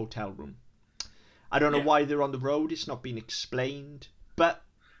share a hotel room. I don't know why they're on the road, it's not been explained, but...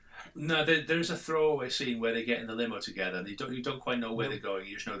 No, there's a throwaway scene where they get in the limo together and you don't quite know where they're going,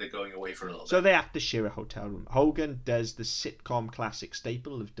 you just know they're going away for a little bit. So they have to share a hotel room. Hogan does the sitcom classic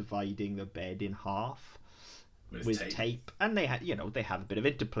staple of dividing the bed in half with tape. And they have a bit of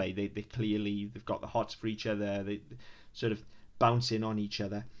interplay. They've got the hots for each other, they sort of bouncing on each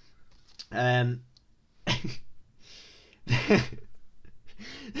other. I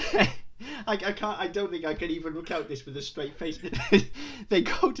don't think I can even recount this with a straight face. They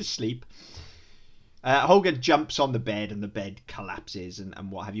go to sleep. Hogan jumps on the bed and the bed collapses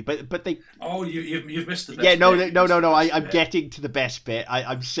and what have you. But they... Oh, you've missed the best bit. No. I'm bit. getting to the best bit.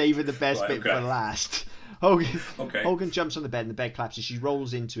 I'm saving the best bit for last. Hogan jumps on the bed and the bed collapses. She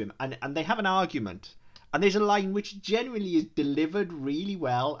rolls into him and they have an argument. And there's a line which genuinely is delivered really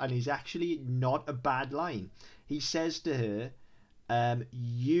well and is actually not a bad line. He says to her...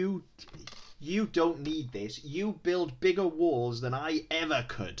 You don't need this. You build bigger walls than I ever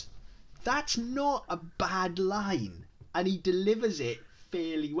could. That's not a bad line, and he delivers it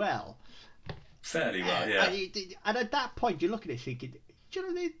fairly well. Fairly well, yeah. And at that point, you look at it thinking,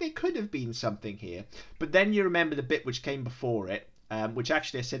 you know, there could have been something here. But then you remember the bit which came before it, which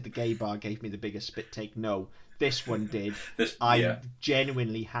actually I said the gay bar gave me the biggest spit take. No, this one did. I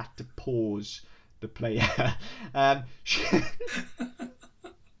genuinely had to pause the player.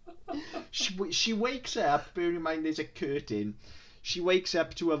 She wakes up, bearing in mind there's a curtain. She wakes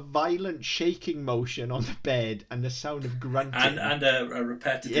up to a violent shaking motion on the bed and the sound of grunting. And a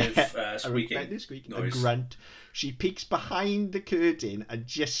repetitive squeaking. A repetitive squeaking, noise. A grunt. She peeks behind the curtain and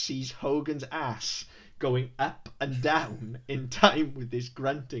just sees Hogan's ass going up and down in time with this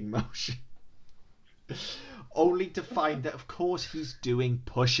grunting motion. Only to find that, of course, he's doing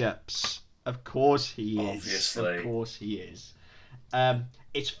push-ups. Of course he is. Obviously. Of course he is.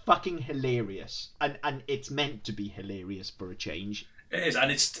 It's fucking hilarious, and it's meant to be hilarious for a change. It is, and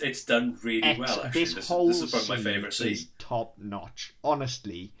it's done really well. Actually, this is probably my favourite scene. Is top notch.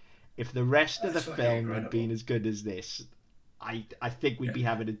 Honestly, if the rest of the film had been as good as this, I think we'd be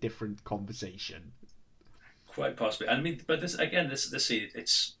having a different conversation. Quite possibly. I mean, but this scene,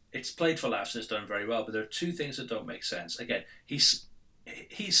 it's played for laughs and it's done very well. But there are two things that don't make sense. Again, he's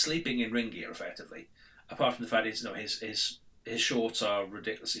sleeping in ring gear effectively. Apart from the fact his shorts are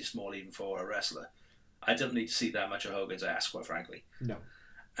ridiculously small even for a wrestler. I don't need to see that much of Hogan's ass, quite frankly. No.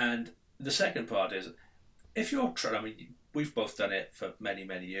 And the second part is, if you're I mean, we've both done it for many,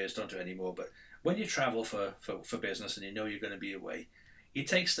 many years, don't do it anymore, but when you travel for business and you know you're going to be away, you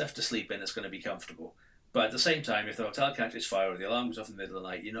take stuff to sleep in that's going to be comfortable. But at the same time, if the hotel catches fire or the alarm goes off in the middle of the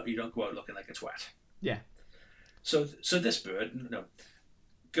night, you don't go out looking like a twat. Yeah. So this bird,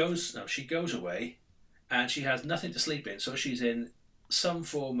 she goes away, and she has nothing to sleep in, so she's in some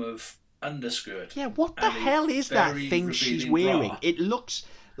form of underskirt. Yeah, what the hell is that thing she's wearing? Bra. It looks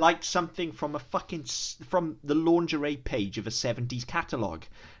like something from from the lingerie page of a 70s catalogue.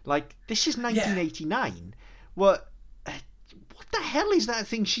 Like, this is 1989. Yeah. What the hell is that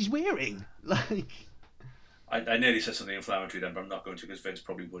thing she's wearing? Like, I nearly said something inflammatory then, but I'm not going to because Vince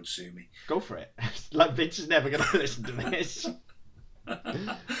probably would sue me. Go for it. Like, Vince is never going to listen to this.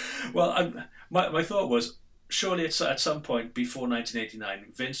 Well, my thought was, surely at some point before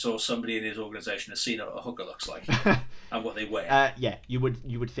 1989, Vince or somebody in his organisation has seen what a hooker looks like and what they wear. Yeah, you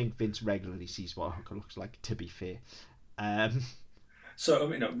would think Vince regularly sees what a hooker looks like, to be fair. So, I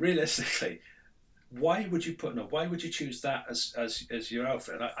mean, realistically, why would you choose that as your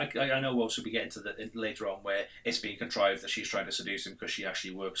outfit? I know we'll also be getting to later on where it's being contrived that she's trying to seduce him because she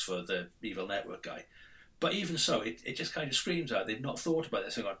actually works for the evil network guy. But even so, it just kind of screams out they've not thought about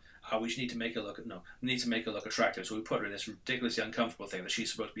this. They're going, we need to make her look attractive, so we put her in this ridiculously uncomfortable thing that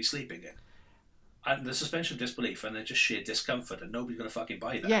she's supposed to be sleeping in. And the suspension of disbelief and the just sheer discomfort, and nobody's going to fucking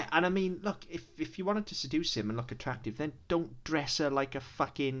buy that. Yeah, and I mean, look, if you wanted to seduce him and look attractive, then don't dress her like a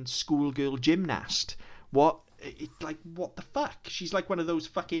fucking schoolgirl gymnast. What the fuck? She's like one of those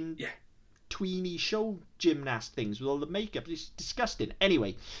fucking tweeny show gymnast things with all the makeup. It's disgusting.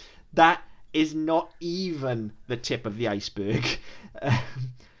 Anyway, that is not even the tip of the iceberg.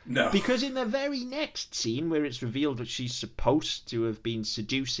 No. Because in the very next scene where it's revealed that she's supposed to have been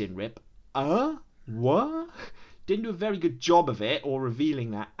seducing Rip, what? Didn't do a very good job of it or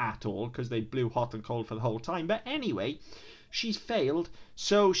revealing that at all because they blew hot and cold for the whole time. But anyway, she's failed,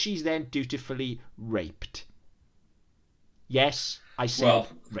 so she's then dutifully raped. Yes, I said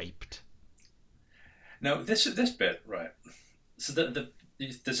raped. Now, this bit, right. So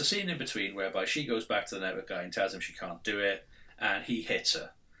there's a scene in between whereby she goes back to the network guy and tells him she can't do it, and he hits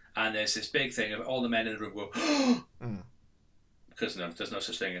her. And there's this big thing of all the men in the room go, because there's no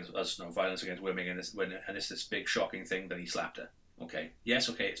such thing as violence against women, and it's this big shocking thing that he slapped her. Okay,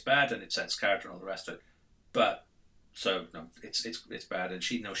 it's bad and it sets character and all the rest of it, but it's bad, and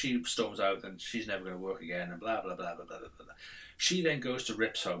she storms out and she's never going to work again and blah blah blah blah blah blah blah. She then goes to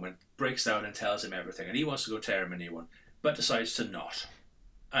Rip's home and breaks down and tells him everything, and he wants to go tear him a new one, but decides to not.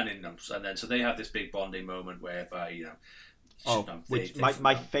 And then so they have this big bonding moment whereby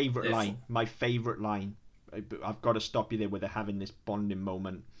my favourite line. I've got to stop you there where they're having this bonding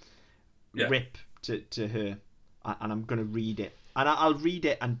moment. Yeah. Rip to her, and I'm going to read it, and I'll read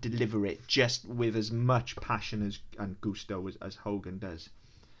it and deliver it just with as much passion and gusto as Hogan does.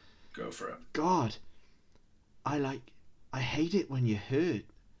 Go for it. God, I hate it when you're hurt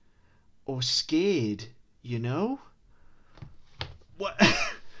or scared. You know what?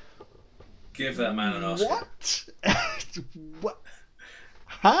 Give that man an Oscar. What? What?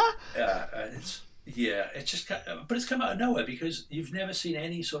 Huh? Yeah, it's just, but it's come out of nowhere because you've never seen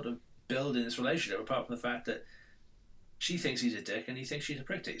any sort of build in this relationship apart from the fact that she thinks he's a dick and he thinks she's a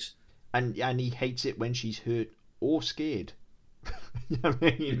prick tease. And he hates it when she's hurt or scared. You know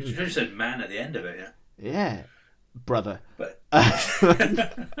what I You mean? should have said man at the end of it, yeah. Yeah, brother. But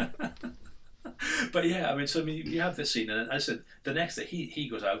but yeah, I mean, so I mean, you have this scene, and as I said, the next day he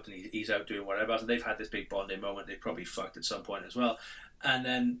goes out and he's out doing whatever. So they've had this big bonding moment. They probably fucked at some point as well, and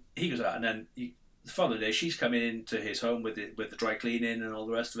then he goes out, and then the following day she's coming into his home with the dry cleaning and all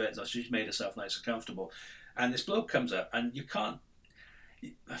the rest of it. So she's made herself nice and comfortable, and this bloke comes up, and you can't.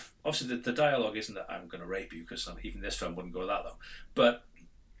 Obviously, the dialogue isn't that I'm going to rape you because even this film wouldn't go that low, but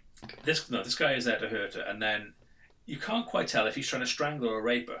this guy is there to hurt her, and then you can't quite tell if he's trying to strangle or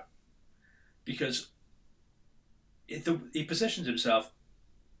rape her because he positions himself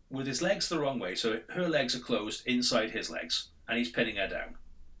with his legs the wrong way, so her legs are closed inside his legs, and he's pinning her down.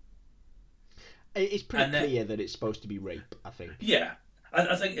 It's pretty clear that it's supposed to be rape, I think. Yeah,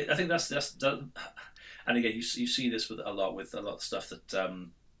 I think that's that. And again, you see this with a lot of stuff that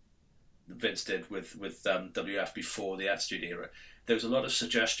Vince did with WF before the Attitude Era. There was a lot of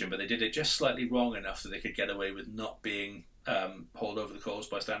suggestion, but they did it just slightly wrong enough that they could get away with not being hauled over the coals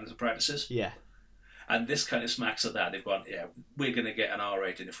by standards apprentices. Yeah. And this kind of smacks of that. They've gone, yeah, we're going to get an R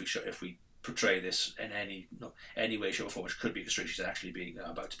rating if we portray this in any way, shape, or form, which could be construed she's actually being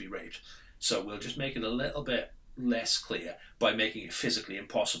about to be raped. So we'll just make it a little bit less clear by making it physically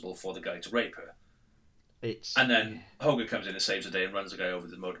impossible for the guy to rape her. And then Hogan comes in and saves the day and runs the guy over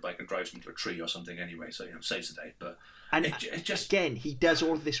the motorbike and drives him into a tree or something anyway. So saves the day. But it just again, he does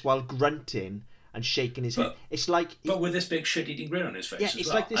all of this while grunting and shaking his head. It's like, but with this big shit-eating grin on his face. Yeah, as it's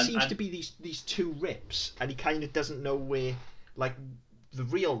well. like there seems to be these two rips, and he kind of doesn't know where, like, the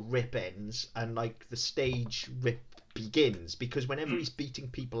real rip ends and like the stage rip begins, because whenever he's beating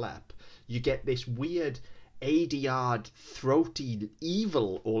people up, you get this weird ADR throaty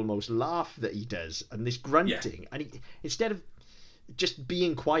evil almost laugh that he does, and this grunting, and he, instead of just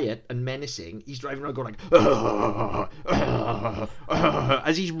being quiet and menacing, he's driving around going like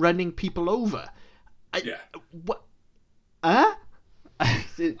as he's running people over. What? Huh?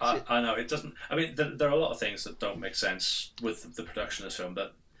 I know it doesn't. I mean, there are a lot of things that don't make sense with the production of this film,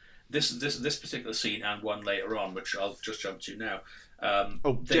 but this particular scene and one later on, which I'll just jump to now.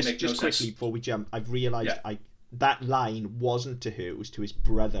 Just quickly before we jump, I've realised that line wasn't to her; it was to his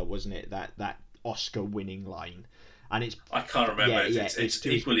brother, wasn't it? That Oscar-winning line, and it's I can't remember. It's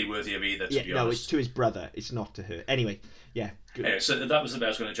equally worthy of either. To be honest, no, it's to his brother. It's not to her. Anyway, yeah. Good. Anyway, so that was the bit I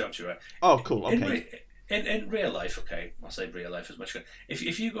was going to jump to. Right? Oh, cool. Okay. In real life, okay, I'll say real life as much as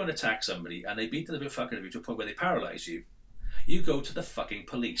if you go and attack somebody and they beat the living fuck out of you to a point where they paralyse you, you go to the fucking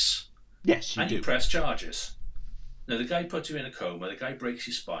police. Yes, you do. You press charges. Now the guy puts you in a coma, the guy breaks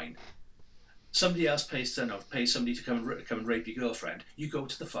your spine. Somebody else pays somebody to come and rape your girlfriend. You go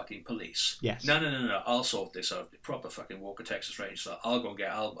to the fucking police. Yes. No. I'll sort this out. Proper fucking Walker Texas Ranger. I'll go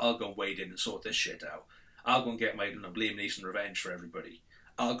and wade in and sort this shit out. I'll go and get my Liam Neeson revenge for everybody.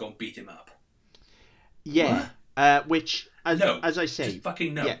 I'll go and beat him up. Yeah, which, as I say,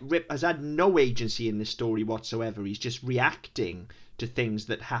 fucking no. Yeah, Rip has had no agency in this story whatsoever. He's just reacting to things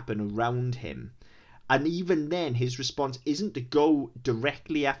that happen around him. And even then, his response isn't to go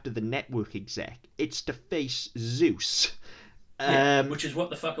directly after the network exec. It's to face Zeus. Which is what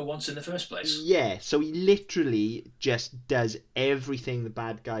the fucker wants in the first place. Yeah, so he literally just does everything the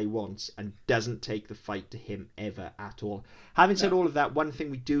bad guy wants and doesn't take the fight to him ever at all. Having said all of that, one thing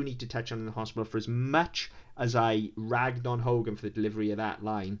we do need to touch on in the hospital, for as much as I ragged on Hogan for the delivery of that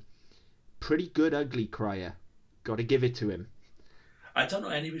line, pretty good ugly crier. Got to give it to him. I don't know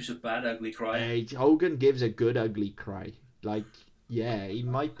anybody who's a bad ugly crier. Hogan gives a good ugly cry. Like, yeah, he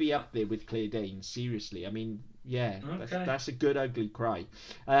might be up there with Claire Danes, seriously. I mean... Yeah, okay. That's a good ugly cry.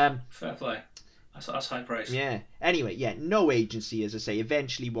 Fair play. That's high praise. Yeah. Anyway, no agency, as I say.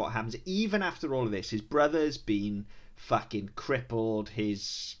 Eventually what happens, even after all of this, his brother's been fucking crippled.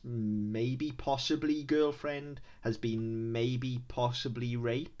 His maybe possibly girlfriend has been maybe possibly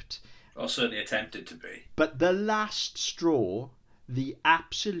raped. Or certainly attempted to be. But the last straw, the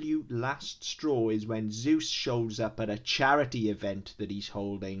absolute last straw, is when Zeus shows up at a charity event that he's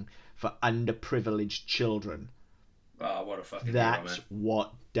holding for underprivileged children. Oh, what a fucking That's hero, man.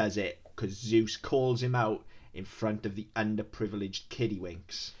 What does it, because Zeus calls him out in front of the underprivileged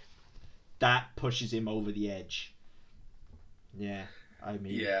kiddywinks. That pushes him over the edge. Yeah, I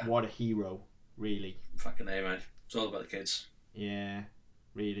mean, what a hero, really. Fucking A, man. It's all about the kids. Yeah,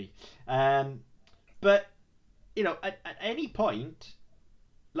 really. But, you know, at any point,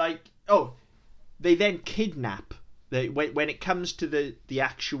 like, they then kidnap When it comes to the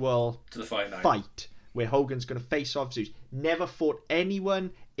actual To the fight night. fight where Hogan's going to face off Zeus, never fought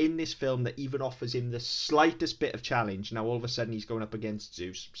anyone in this film that even offers him the slightest bit of challenge. Now all of a sudden he's going up against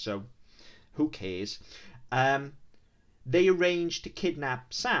Zeus, so who cares? They arrange to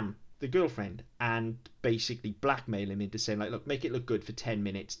kidnap Sam, the girlfriend, and basically blackmail him into saying, like, look, make it look good for 10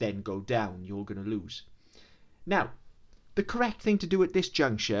 minutes, then go down, you're going to lose. Now, the correct thing to do at this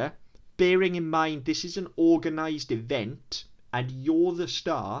juncture, bearing in mind this is an organised event and you're the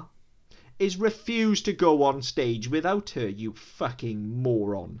star, is refuse to go on stage without her, you fucking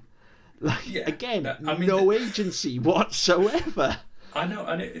moron. Like, Yeah, again, I mean, no agency whatsoever. I know,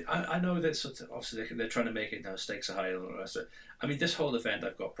 and I know that sort of, obviously they're trying to make it now stakes are high and all the rest of it. I mean, this whole event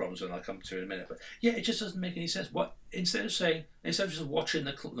I've got problems with, and I'll come to in a minute. But yeah, it just doesn't make any sense. What instead of just watching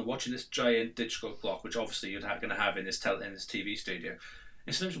this giant digital clock, which obviously you're going to have in this TV studio,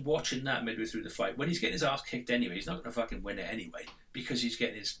 instead of just watching that midway through the fight, when he's getting his ass kicked anyway, he's not going to fucking win it anyway because he's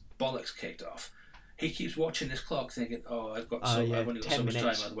getting his bollocks kicked off. He keeps watching this clock, thinking, "Oh, I've only got so much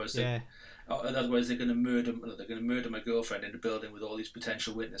time. Otherwise, they're going to murder. They're going to murder my girlfriend in the building with all these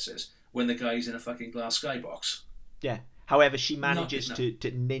potential witnesses when the guy's in a fucking glass skybox." Yeah. However, she manages to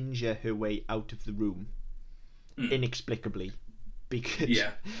ninja her way out of the room inexplicably because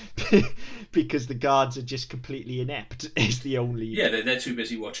because the guards are just completely inept. Is the only they're too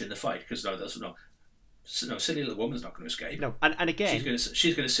busy watching the fight because silly little woman's not going to escape. No, and again,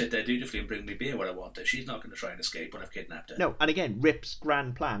 she's going to sit there dutifully and bring me beer when I want her. She's not going to try and escape when I've kidnapped her. No, and again, Rip's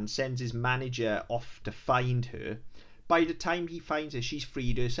grand plan sends his manager off to find her. By the time he finds her, she's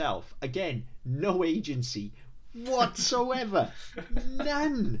freed herself. Again, no agency whatsoever.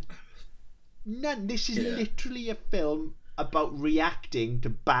 None. This is literally a film about reacting to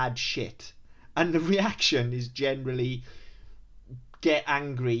bad shit, and the reaction is generally get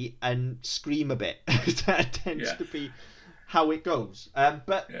angry and scream a bit. That tends to be how it goes.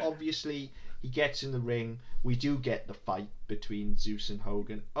 But obviously he gets in the ring. We do get the fight between Zeus and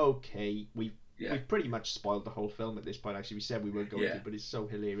Hogan. Okay, we've pretty much spoiled the whole film at this point. Actually, we said we weren't going to, but it's so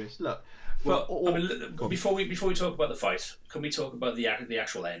hilarious. Look, before we talk about the fight, can we talk about the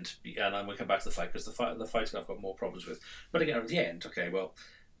actual end? And then we'll come back to the fight because the fight I've got more problems with. But again, at the end, okay, well.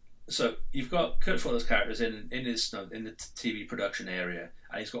 So you've got Kurt Fuller's characters in the TV production area,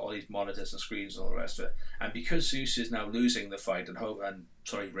 and he's got all these monitors and screens and all the rest of it. And because Zeus is now losing the fight, and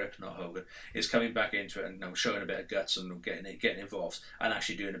Rip, not Hogan, is coming back into it and showing a bit of guts and getting involved and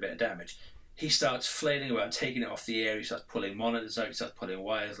actually doing a bit of damage, he starts flailing about, taking it off the air. He starts pulling monitors out. He starts pulling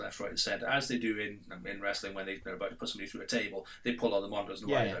wires left, right, and centre, as they do in wrestling when they're about to put somebody through a table. They pull all the monitors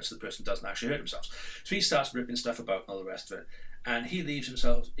and wires out so the person doesn't actually hurt themselves. So he starts ripping stuff about and all the rest of it. And he leaves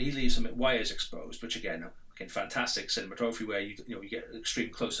some wires exposed, which again, fantastic cinematography where you get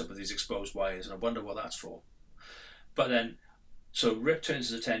extreme close up of these exposed wires, and I wonder what that's for. But then, so Rip turns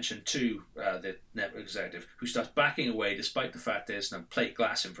his attention to the network executive, who starts backing away despite the fact there's no plate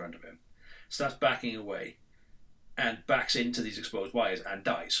glass in front of him. Starts backing away, and backs into these exposed wires and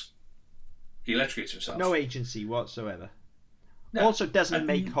dies. He electrocutes himself. No agency whatsoever. No. Also, doesn't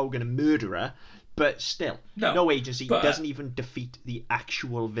make Hogan a murderer. But still, no agency, doesn't even defeat the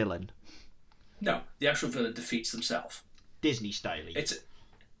actual villain. No, the actual villain defeats themselves. Disney style. I was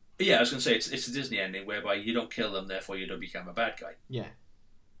going to say it's a Disney ending whereby you don't kill them, therefore you don't become a bad guy. Yeah.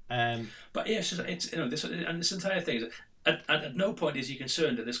 But yeah, this entire thing. At no point is he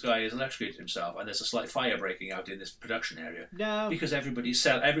concerned that this guy has electrocuted himself and there's a slight fire breaking out in this production area. No. Because everybody's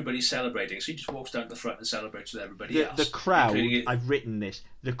celebrating, so he just walks down to the front and celebrates with everybody else. The crowd, I've written this,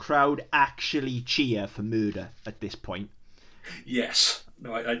 the crowd actually cheer for murder at this point. Yes.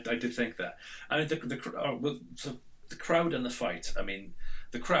 No, I did think that. I mean, the crowd and the fight, I mean,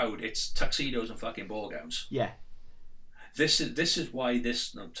 the crowd, it's tuxedos and fucking ball gowns. Yeah. This is why I made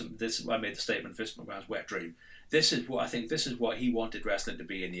the statement, Vince McMahon's wet dream. This is what he wanted wrestling to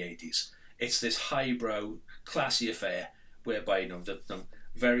be in the 80s. It's this highbrow, classy affair whereby the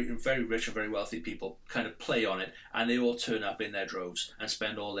very, very rich and very wealthy people kind of play on it, and they all turn up in their droves and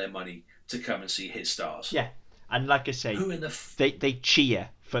spend all their money to come and see his stars. Yeah, and like I say, they cheer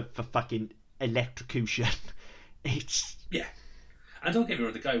for fucking electrocution. It's and don't get me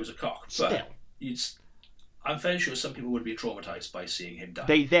wrong, the guy was a cock, but still. I'm fairly sure some people would be traumatised by seeing him die.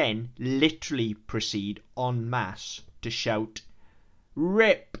 They then literally proceed en masse to shout,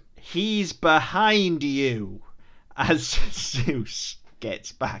 "Rip, he's behind you," as Zeus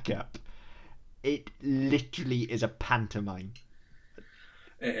gets back up. It literally is a pantomime.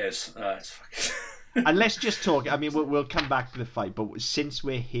 It is. It's fucking... And let's just talk. I mean, we'll come back to the fight, but since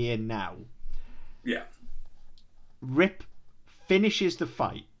we're here now, yeah, Rip finishes the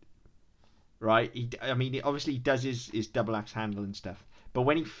fight. right? I mean, he obviously does his double axe handle and stuff. But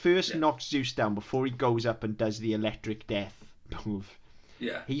when he first knocks Zeus down, before he goes up and does the electric death move,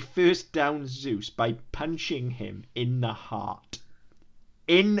 he first downs Zeus by punching him in the heart.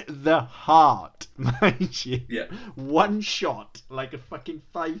 In the heart, mind you. Yeah. One shot, like a fucking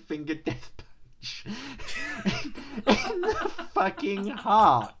 5-finger death punch. In the fucking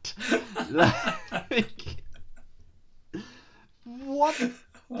heart. Like, what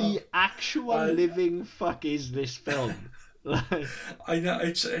the actual living fuck is this film? I know,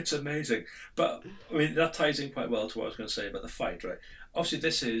 it's amazing. But, I mean, that ties in quite well to what I was going to say about the fight, right? Obviously,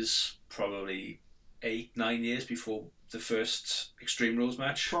 this is probably 8-9 years before the first Extreme Rules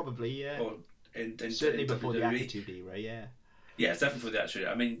match. Probably, yeah. Or certainly in before WWE. the Attitude Era, yeah. Yeah, it's definitely before the Attitude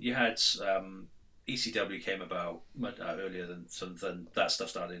Era. I mean, you had ECW came about much earlier than that stuff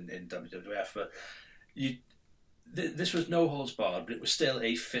started in WWF, but this was no holds barred, but it was still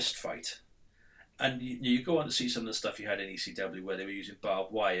a fist fight. And you go on to see some of the stuff you had in ECW where they were using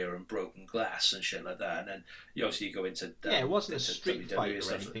barbed wire and broken glass and shit like that. And then you go into... it wasn't a street fight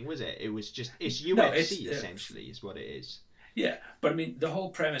or anything, was it? It was just... It's UFC, essentially, is what it is. Yeah, but I mean, the whole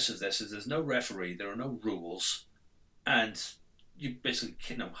premise of this is there's no referee, there are no rules, and you basically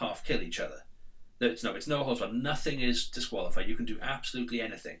half kill each other. It's no holds barred. Nothing is disqualified. You can do absolutely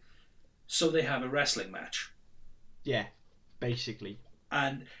anything. So they have a wrestling match. Yeah, basically.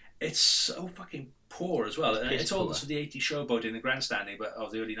 And... it's so fucking poor as well. It's all this of the 80s showboating, the grandstanding,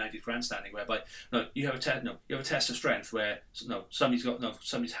 of the early 90s grandstanding, whereby you have a test of strength where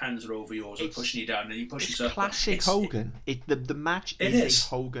somebody's hands are over yours and pushing you down, and you push yourself. Classic Hogan. The match is a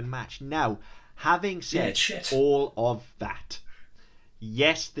Hogan match. Now, having said all of that,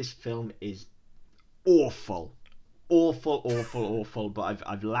 yes, this film is awful, but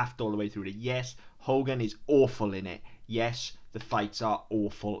I've laughed all the way through it. Yes, Hogan is awful in it. Yes, the fights are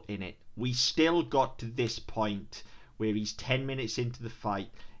awful in it. We still got to this point where he's 10 minutes into the fight,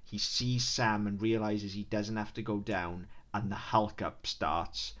 he sees Sam and realises he doesn't have to go down, and the Hulk up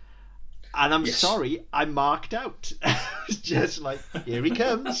starts. And I'm sorry, I marked out. I was just like, here he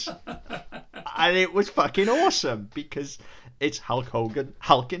comes. And it was fucking awesome, because it's Hulk Hogan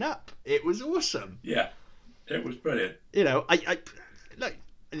hulking up. It was awesome. Yeah, it was brilliant.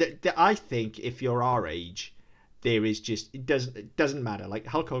 I think if you're our age... there is just it doesn't matter. Like,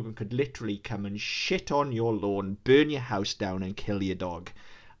 Hulk Hogan could literally come and shit on your lawn, burn your house down, and kill your dog,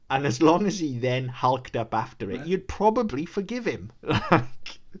 and as long as he then hulked up after it, you'd probably forgive him.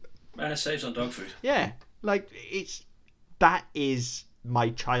 Man, it saves on dog food. Yeah, like that is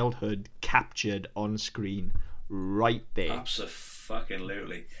my childhood captured on screen right there.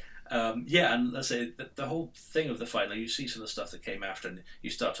 Absolutely. Yeah, and let's say the whole thing of the fight, like, you see some of the stuff that came after, and you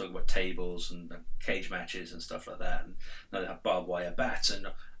start talking about tables and cage matches and stuff like that, and now they have barbed wire bats,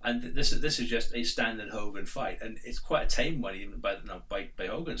 and this is just a standard Hogan fight, and it's quite a tame one even by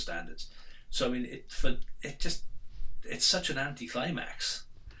Hogan standards. So I mean, it's such an anticlimax.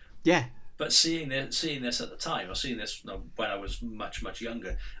 Yeah. But seeing this at the time, or seeing this when I was much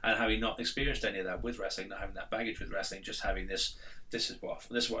younger, and having not experienced any of that with wrestling, not having that baggage with wrestling, just having this is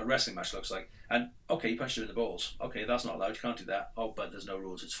what a wrestling match looks like. And okay, you punched him in the balls. Okay, that's not allowed. You can't do that. Oh, but there's no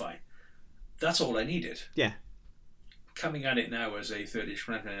rules. It's fine. That's all I needed. Yeah. Coming at it now as a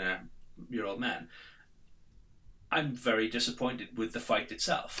 30-year-old man, I'm very disappointed with the fight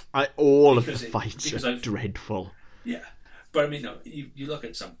itself. All of the fights are dreadful. Yeah, but I mean, you look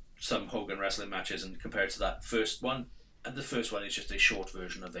at some Hogan wrestling matches and compare it to that first one, and the first one is just a short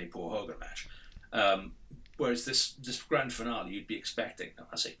version of a poor Hogan match. Whereas this grand finale, you'd be expecting,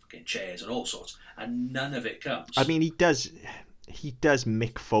 I say, fucking chairs and all sorts, and none of it comes. I mean, he does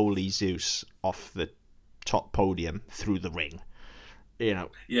Mick Foley Zeus off the top podium through the ring,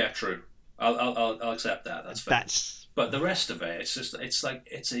 Yeah, true. I'll accept that. That's fair. But the rest of it,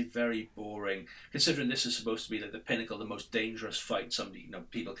 it's a very boring. Considering this is supposed to be like the pinnacle, the most dangerous fight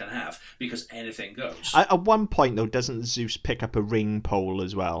people can have, because anything goes. At one point though, doesn't Zeus pick up a ring pole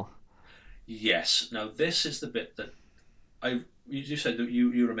as well? Yes. Now this is the bit that you said that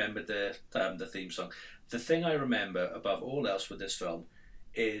you remembered the theme song. The thing I remember above all else with this film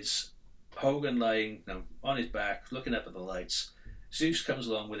is Hogan lying on his back, looking up at the lights. Zeus comes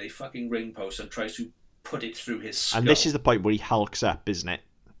along with a fucking ring post and tries to put it through his skull. And this is the point where he hulks up, isn't it?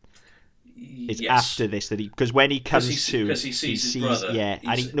 It's after this that because when he comes he sees his brother. Yeah,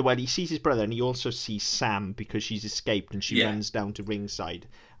 and he sees his brother, and he also sees Sam because she's escaped and she runs down to ringside,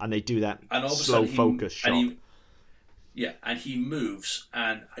 and they do that slow focus shot. And he moves,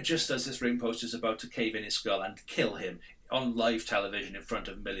 and just as this ring post is about to cave in his skull and kill him on live television in front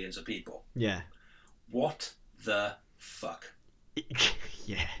of millions of people. Yeah. What the fuck?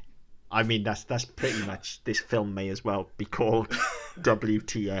 Yeah. I mean, that's pretty much, this film may as well be called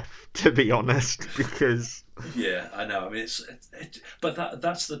WTF, to be honest, because Yeah, I know. I mean, but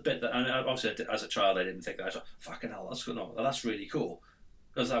that's the bit that, and obviously as a child I didn't think that. I thought, fucking hell, that's good. No, that's really cool,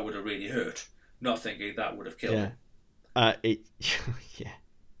 because that would have really hurt. Not thinking that would have killed yeah, him. it yeah,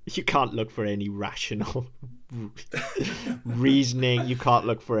 you can't look for any rational reasoning. You can't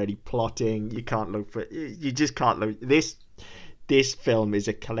look for any plotting. You can't look for. You just can't look. This film is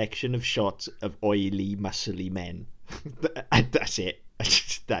a collection of shots of oily, muscly men. That's it.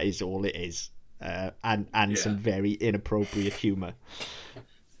 That is all it is. And Yeah, some very inappropriate humour.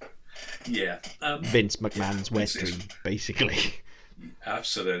 yeah, Vince McMahon's wet it's dream, basically.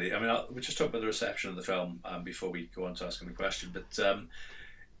 absolutely. I mean, we just talked about the reception of the film before we go on to asking the question. But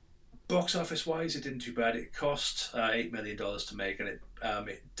box office wise, it didn't too bad. It cost $8 million to make, and it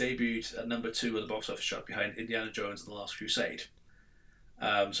debuted at number 2 on the box office chart behind Indiana Jones and the Last Crusade.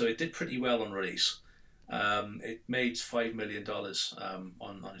 So it did pretty well on release. It made $5 million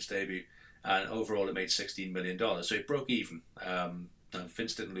on its debut, and overall it made $16 million. So it broke even.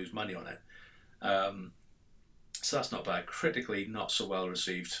 Vince didn't lose money on it. So that's not bad. Critically, not so well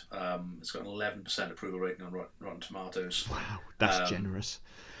received. It's got an 11% approval rating on Rotten Tomatoes. Wow, that's generous.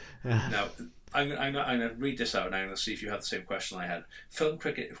 Now, I'm going to read this out now and see if you have the same question I had. Film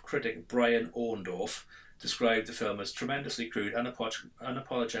critic Brian Orndorff described the film as tremendously crude,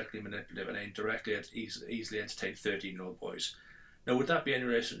 unapologetically manipulative, and aimed directly at easily entertained 13-year-old boys. Now, would that be in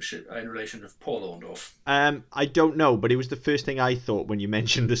relation to Paul Orndorff? I don't know, but it was the first thing I thought when you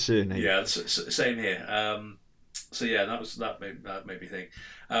mentioned the surname. Yeah, same here. So yeah, that made me think.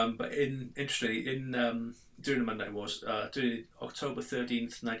 But interestingly, during the Monday Night Wars, during the October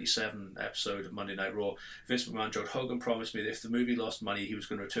 13th, 97 episode of Monday Night Raw, Vince McMahon joked, "Hogan promised me that if the movie lost money, he was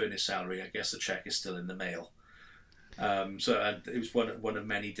going to return his salary. I guess the check is still in the mail." So it was one of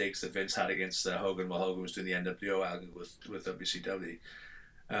many digs that Vince had against Hogan while Hogan was doing the NWO angle with WCW.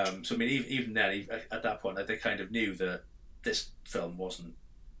 So I mean, even then, at that point, they kind of knew that this film wasn't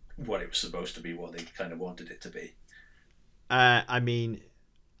what it was supposed to be, what they kind of wanted it to be. I mean,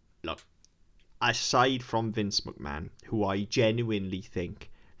 look, aside from Vince McMahon, who I genuinely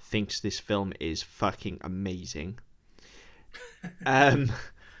thinks this film is fucking amazing,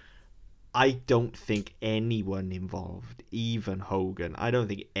 I don't think anyone involved, even Hogan, I don't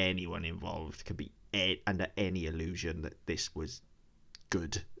think anyone involved could be under any illusion that this was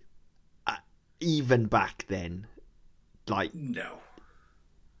good. Even back then, like, no.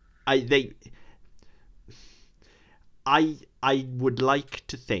 I would like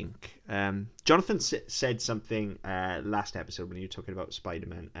to think. Jonathan said something last episode when you were talking about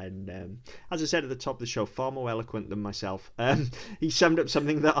Spider-Man, and as I said at the top of the show, far more eloquent than myself. He summed up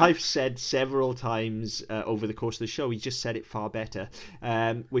something that I've said several times over the course of the show. He just said it far better,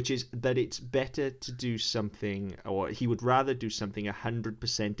 which is that it's better to do something, or he would rather do something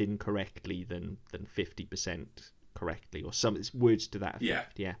 100% incorrectly than 50% correctly, or some words to that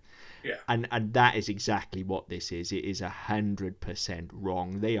effect. Yeah. And that is exactly what this is. It is 100%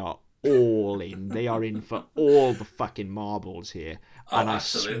 wrong. They are all in. They are in for all the fucking marbles here. And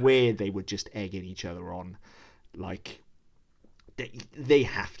absolutely. I swear they were just egging each other on. Like, they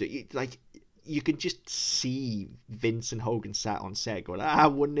have to. Like, you can just see Vince and Hogan sat on set going,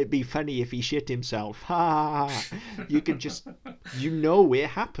 wouldn't it be funny if he shit himself? Ha! You can just, it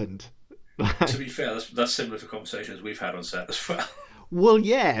happened. To be fair, that's similar to conversations we've had on set as well. Well,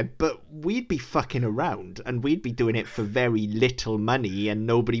 yeah, but we'd be fucking around, and we'd be doing it for very little money, and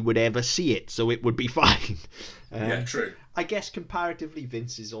nobody would ever see it, so it would be fine. Yeah, true. I guess comparatively,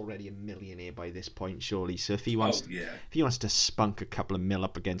 Vince is already a millionaire by this point, surely. So if he wants, if he wants to spunk a couple of mil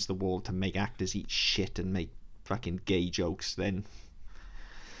up against the wall to make actors eat shit and make fucking gay jokes, then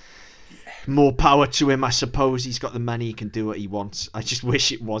more power to him, I suppose. He's got the money, he can do what he wants. I just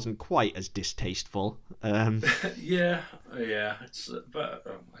wish it wasn't quite as distasteful. Yeah.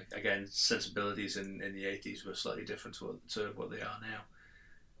 But again, sensibilities in the 80s were slightly different to what they are now.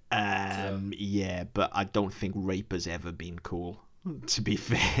 Yeah, but I don't think rape has ever been cool, to be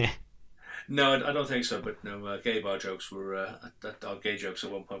fair. No, I don't think so. But no, gay bar jokes were gay jokes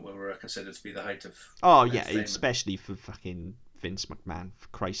at one point were considered to be the height of. Oh yeah, especially for fucking Vince McMahon, for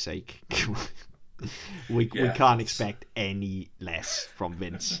Christ's sake. we can't expect any less from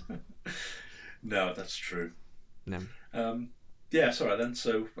Vince. No, that's true. No. Yeah, sorry then.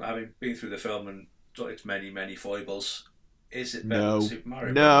 So, having been through the film and got its many, many foibles, is it better than Super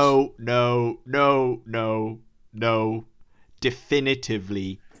Mario Bros? No.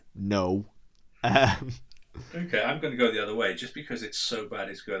 Definitively no. Okay, I'm going to go the other way. Just because it's so bad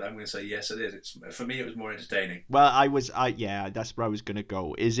it's good, I'm going to say yes, it is. For me, it was more entertaining. Well, yeah, that's where I was gonna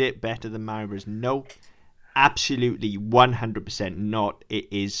go. Is it better than Mario Bros? No, absolutely, 100% not. It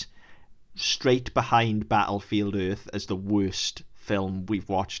is straight behind Battlefield Earth as the worst film we've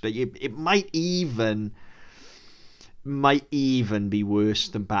watched. It might even be worse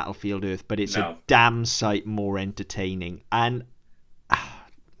than Battlefield Earth, but it's a damn sight more entertaining. And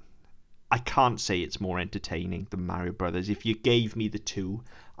I can't say it's more entertaining than Mario Brothers. If you gave me the two,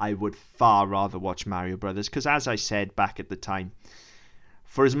 I would far rather watch Mario Brothers, because as I said back at the time,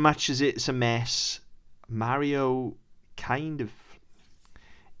 for as much as it's a mess, Mario kind of,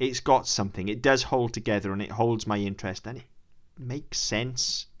 it's got something. It does hold together, and it holds my interest, and it makes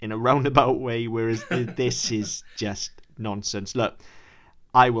sense in a roundabout way, whereas this is just nonsense. Look,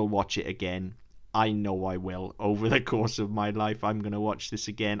 I will watch it again. I know I will. Over the course of my life, I'm going to watch this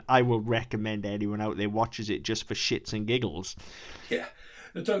again. I will recommend anyone out there watches it just for shits and giggles. Yeah.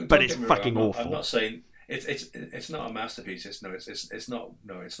 Don't but it's fucking awful. I'm not saying it's not a masterpiece. It's not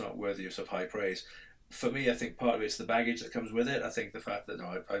worthy of high praise. For me, I think part of it's the baggage that comes with it. I think the fact that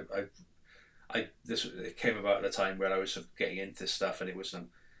it came about at a time where I was sort of getting into this stuff, and it was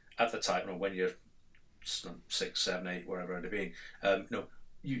at the time, when you're 6, 7, 8, wherever it had been,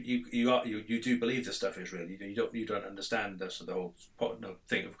 you do believe this stuff is real. You don't understand the whole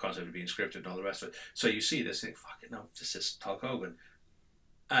thing of concept of being scripted and all the rest of it. So you see this, and think, fuck it, no, this is Hulk Hogan.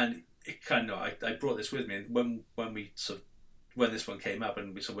 And it kind of, I brought this with me, and when this one came up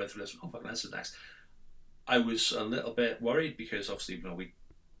and we sort of went through this, oh fuck, this is next. I was a little bit worried because obviously we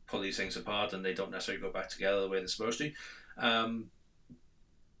pull these things apart and they don't necessarily go back together the way they're supposed to.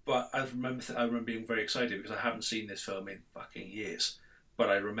 But I remember being very excited because I haven't seen this film in fucking years. But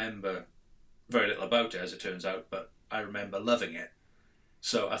I remember very little about it, as it turns out. But I remember loving it.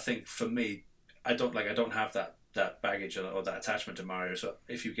 So I think for me, I don't have that baggage or that attachment to Mario. So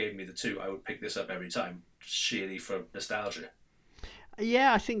if you gave me the two, I would pick this up every time, sheerly for nostalgia.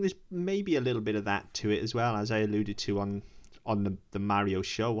 Yeah, I think there's maybe a little bit of that to it as well. As I alluded to on the Mario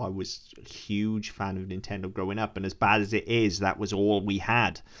show, I was a huge fan of Nintendo growing up, and as bad as it is, that was all we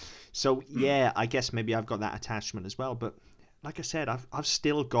had. So yeah, I guess maybe I've got that attachment as well. But like I said, I've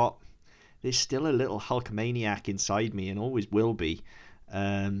still got, there's still a little Hulkamaniac inside me, and always will be.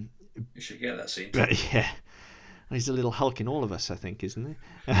 You should get that scene. But yeah, there's a little Hulk in all of us, I think, isn't there?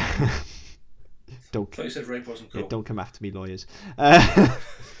 Don't. So you said rape wasn't cool. Yeah, don't come after me, lawyers.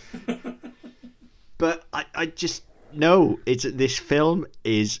 But I just no. This film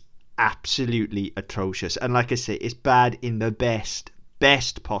is absolutely atrocious, and like I say, it's bad in the best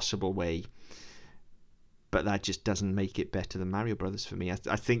possible way. But that just doesn't make it better than Mario Brothers for me. I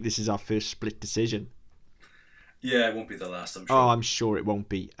think this is our first split decision. Yeah, it won't be the last, I'm sure. Oh, I'm sure it won't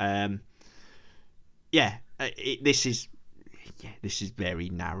be. This is very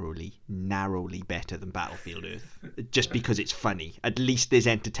narrowly better than Battlefield Earth. Just because it's funny. At least there's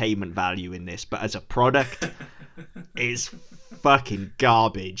entertainment value in this. But as a product, it's fucking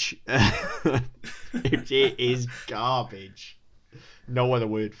garbage. It is garbage. No other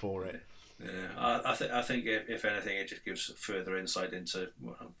word for it. Yeah, I think if anything, it just gives further insight into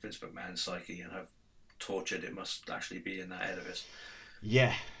Vince McMahon's psyche and how tortured it must actually be in that head of his.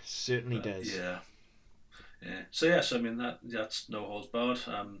 Yeah, certainly does. Yeah. So yes, I mean that's no holds barred.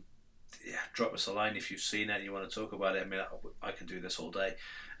 Drop us a line if you've seen it and you want to talk about it. I mean, I can do this all day.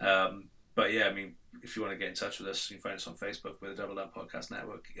 But yeah, I mean, if you want to get in touch with us, you can find us on Facebook with the Double Down Podcast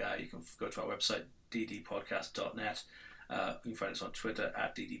Network. You can go to our website ddpodcast.net. You can find us on Twitter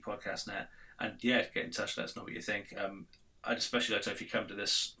at ddpodcastnet. And yeah, get in touch. Let us know what you think. I'd especially like to know if you come to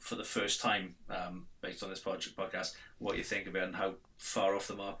this for the first time, based on this podcast, what you think of it and how far off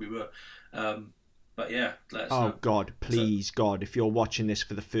the mark we were. But yeah, let us know. Oh God, please, God, if you're watching this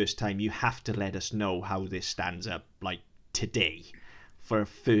for the first time, you have to let us know how this stands up, like today, for a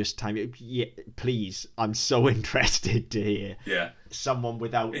first time. Yeah, please, I'm so interested to hear. Yeah. Someone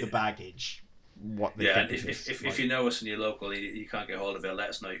without the baggage. What they think and if you know us and you're local, you can't get hold of it, let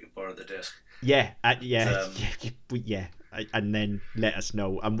us know. You can borrow the disc. Yeah, and then let us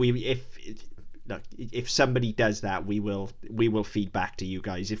know. And if somebody does that, we will feed back to you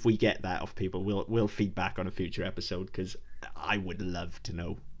guys. If we get that off people, we'll feed back on a future episode, because I would love to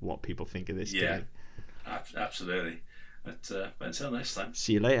know what people think of this. Yeah, absolutely. But until next time.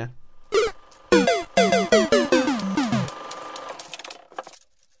 See you later.